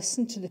need to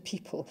listen to the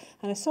people.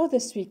 And I saw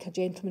this week a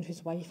gentleman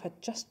whose wife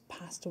had just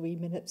passed away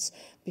minutes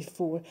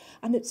before.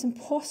 And it's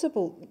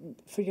impossible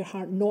for your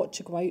heart not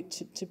to go out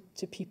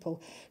to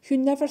people who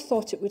never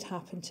thought it would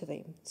happen to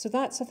them. So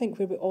that's, I think,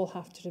 where we all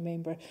have to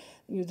remember,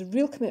 the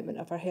real commitment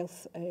of our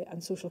health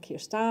and social care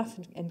staff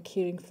in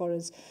caring for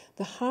us,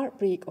 the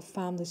heartbreak of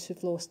families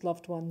who've lost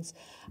loved ones,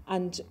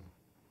 and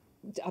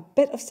a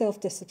bit of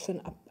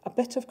self-discipline, a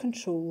bit of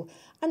control,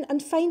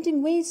 and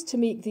finding ways to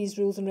make these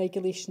rules and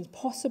regulations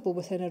possible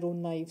within our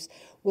own lives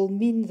will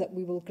mean that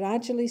we will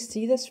gradually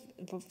see this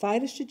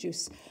virus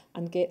reduce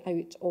and get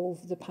out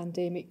of the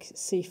pandemic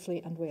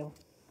safely and well.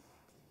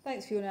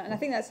 Thanks, Fiona. And I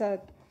think that's an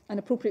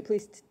appropriate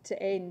place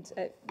to end.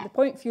 The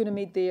point Fiona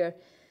made there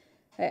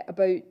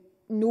about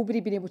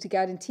nobody being able to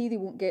guarantee they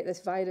won't get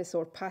this virus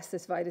or pass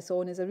this virus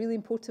on is a really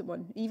important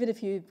one. Even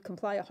if you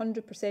comply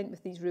 100%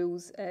 with these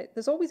rules,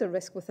 there's always a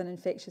risk with an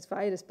infectious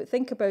virus. But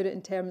think about it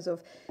in terms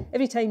of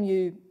every time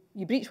you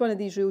breach one of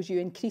these rules, you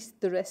increase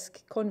the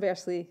risk.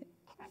 Conversely,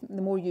 the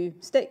more you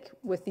stick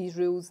with these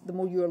rules, the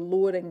more you are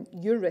lowering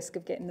your risk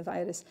of getting the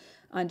virus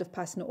and of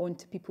passing it on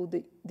to people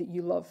that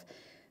you love.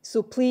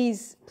 So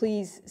please,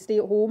 please stay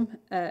at home.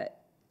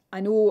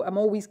 I know I'm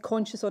always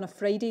conscious on a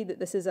Friday that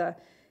this is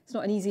it's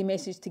not an easy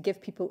message to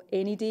give people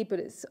any day, but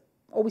it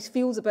always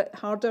feels a bit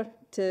harder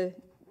to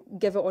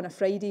give it on a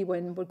Friday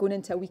when we're going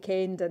into a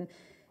weekend and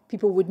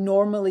people would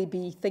normally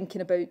be thinking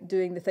about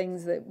doing the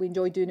things that we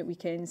enjoy doing at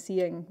weekends,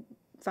 seeing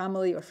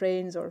family or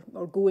friends or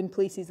going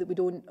places that we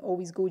don't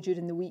always go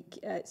during the week.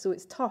 So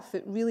it's tough.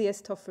 It really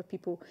is tough for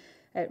people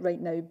right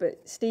now.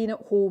 But staying at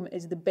home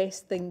is the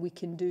best thing we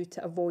can do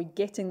to avoid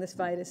getting this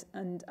virus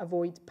and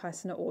avoid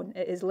passing it on.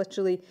 It is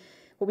literally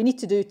what we need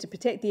to do to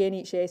protect the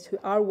NHS, who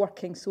are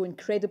working so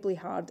incredibly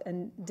hard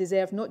and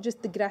deserve not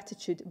just the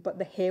gratitude, but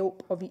the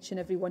help of each and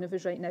every one of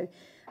us right now.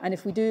 And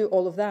if we do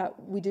all of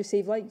that, we do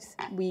save lives.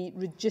 We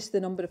reduce the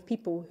number of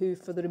people who,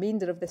 for the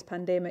remainder of this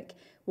pandemic,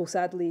 will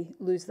sadly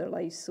lose their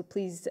lives. So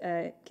please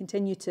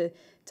continue to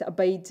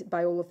abide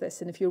by all of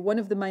this. And if you're one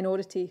of the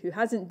minority who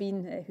hasn't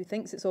been, who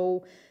thinks it's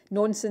all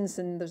nonsense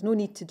and there's no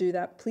need to do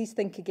that, please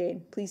think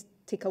again. Please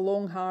take a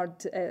long, hard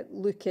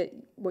look at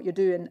what you're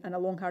doing and a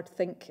long, hard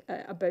think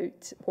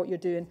about what you're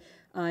doing,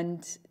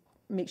 and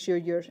make sure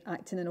you're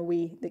acting in a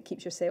way that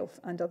keeps yourself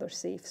and others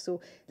safe. So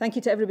thank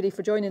you to everybody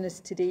for joining us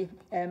today.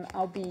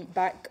 I'll be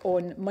back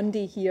on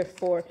Monday here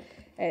for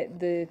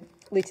the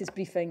latest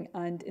briefing,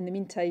 and in the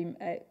meantime,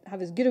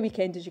 have as good a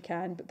weekend as you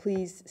can, but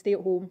please stay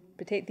at home,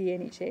 protect the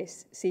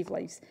NHS, save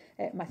lives.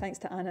 My thanks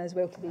to Anna as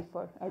well today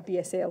for our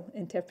BSL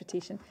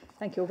interpretation.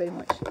 Thank you all very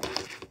much.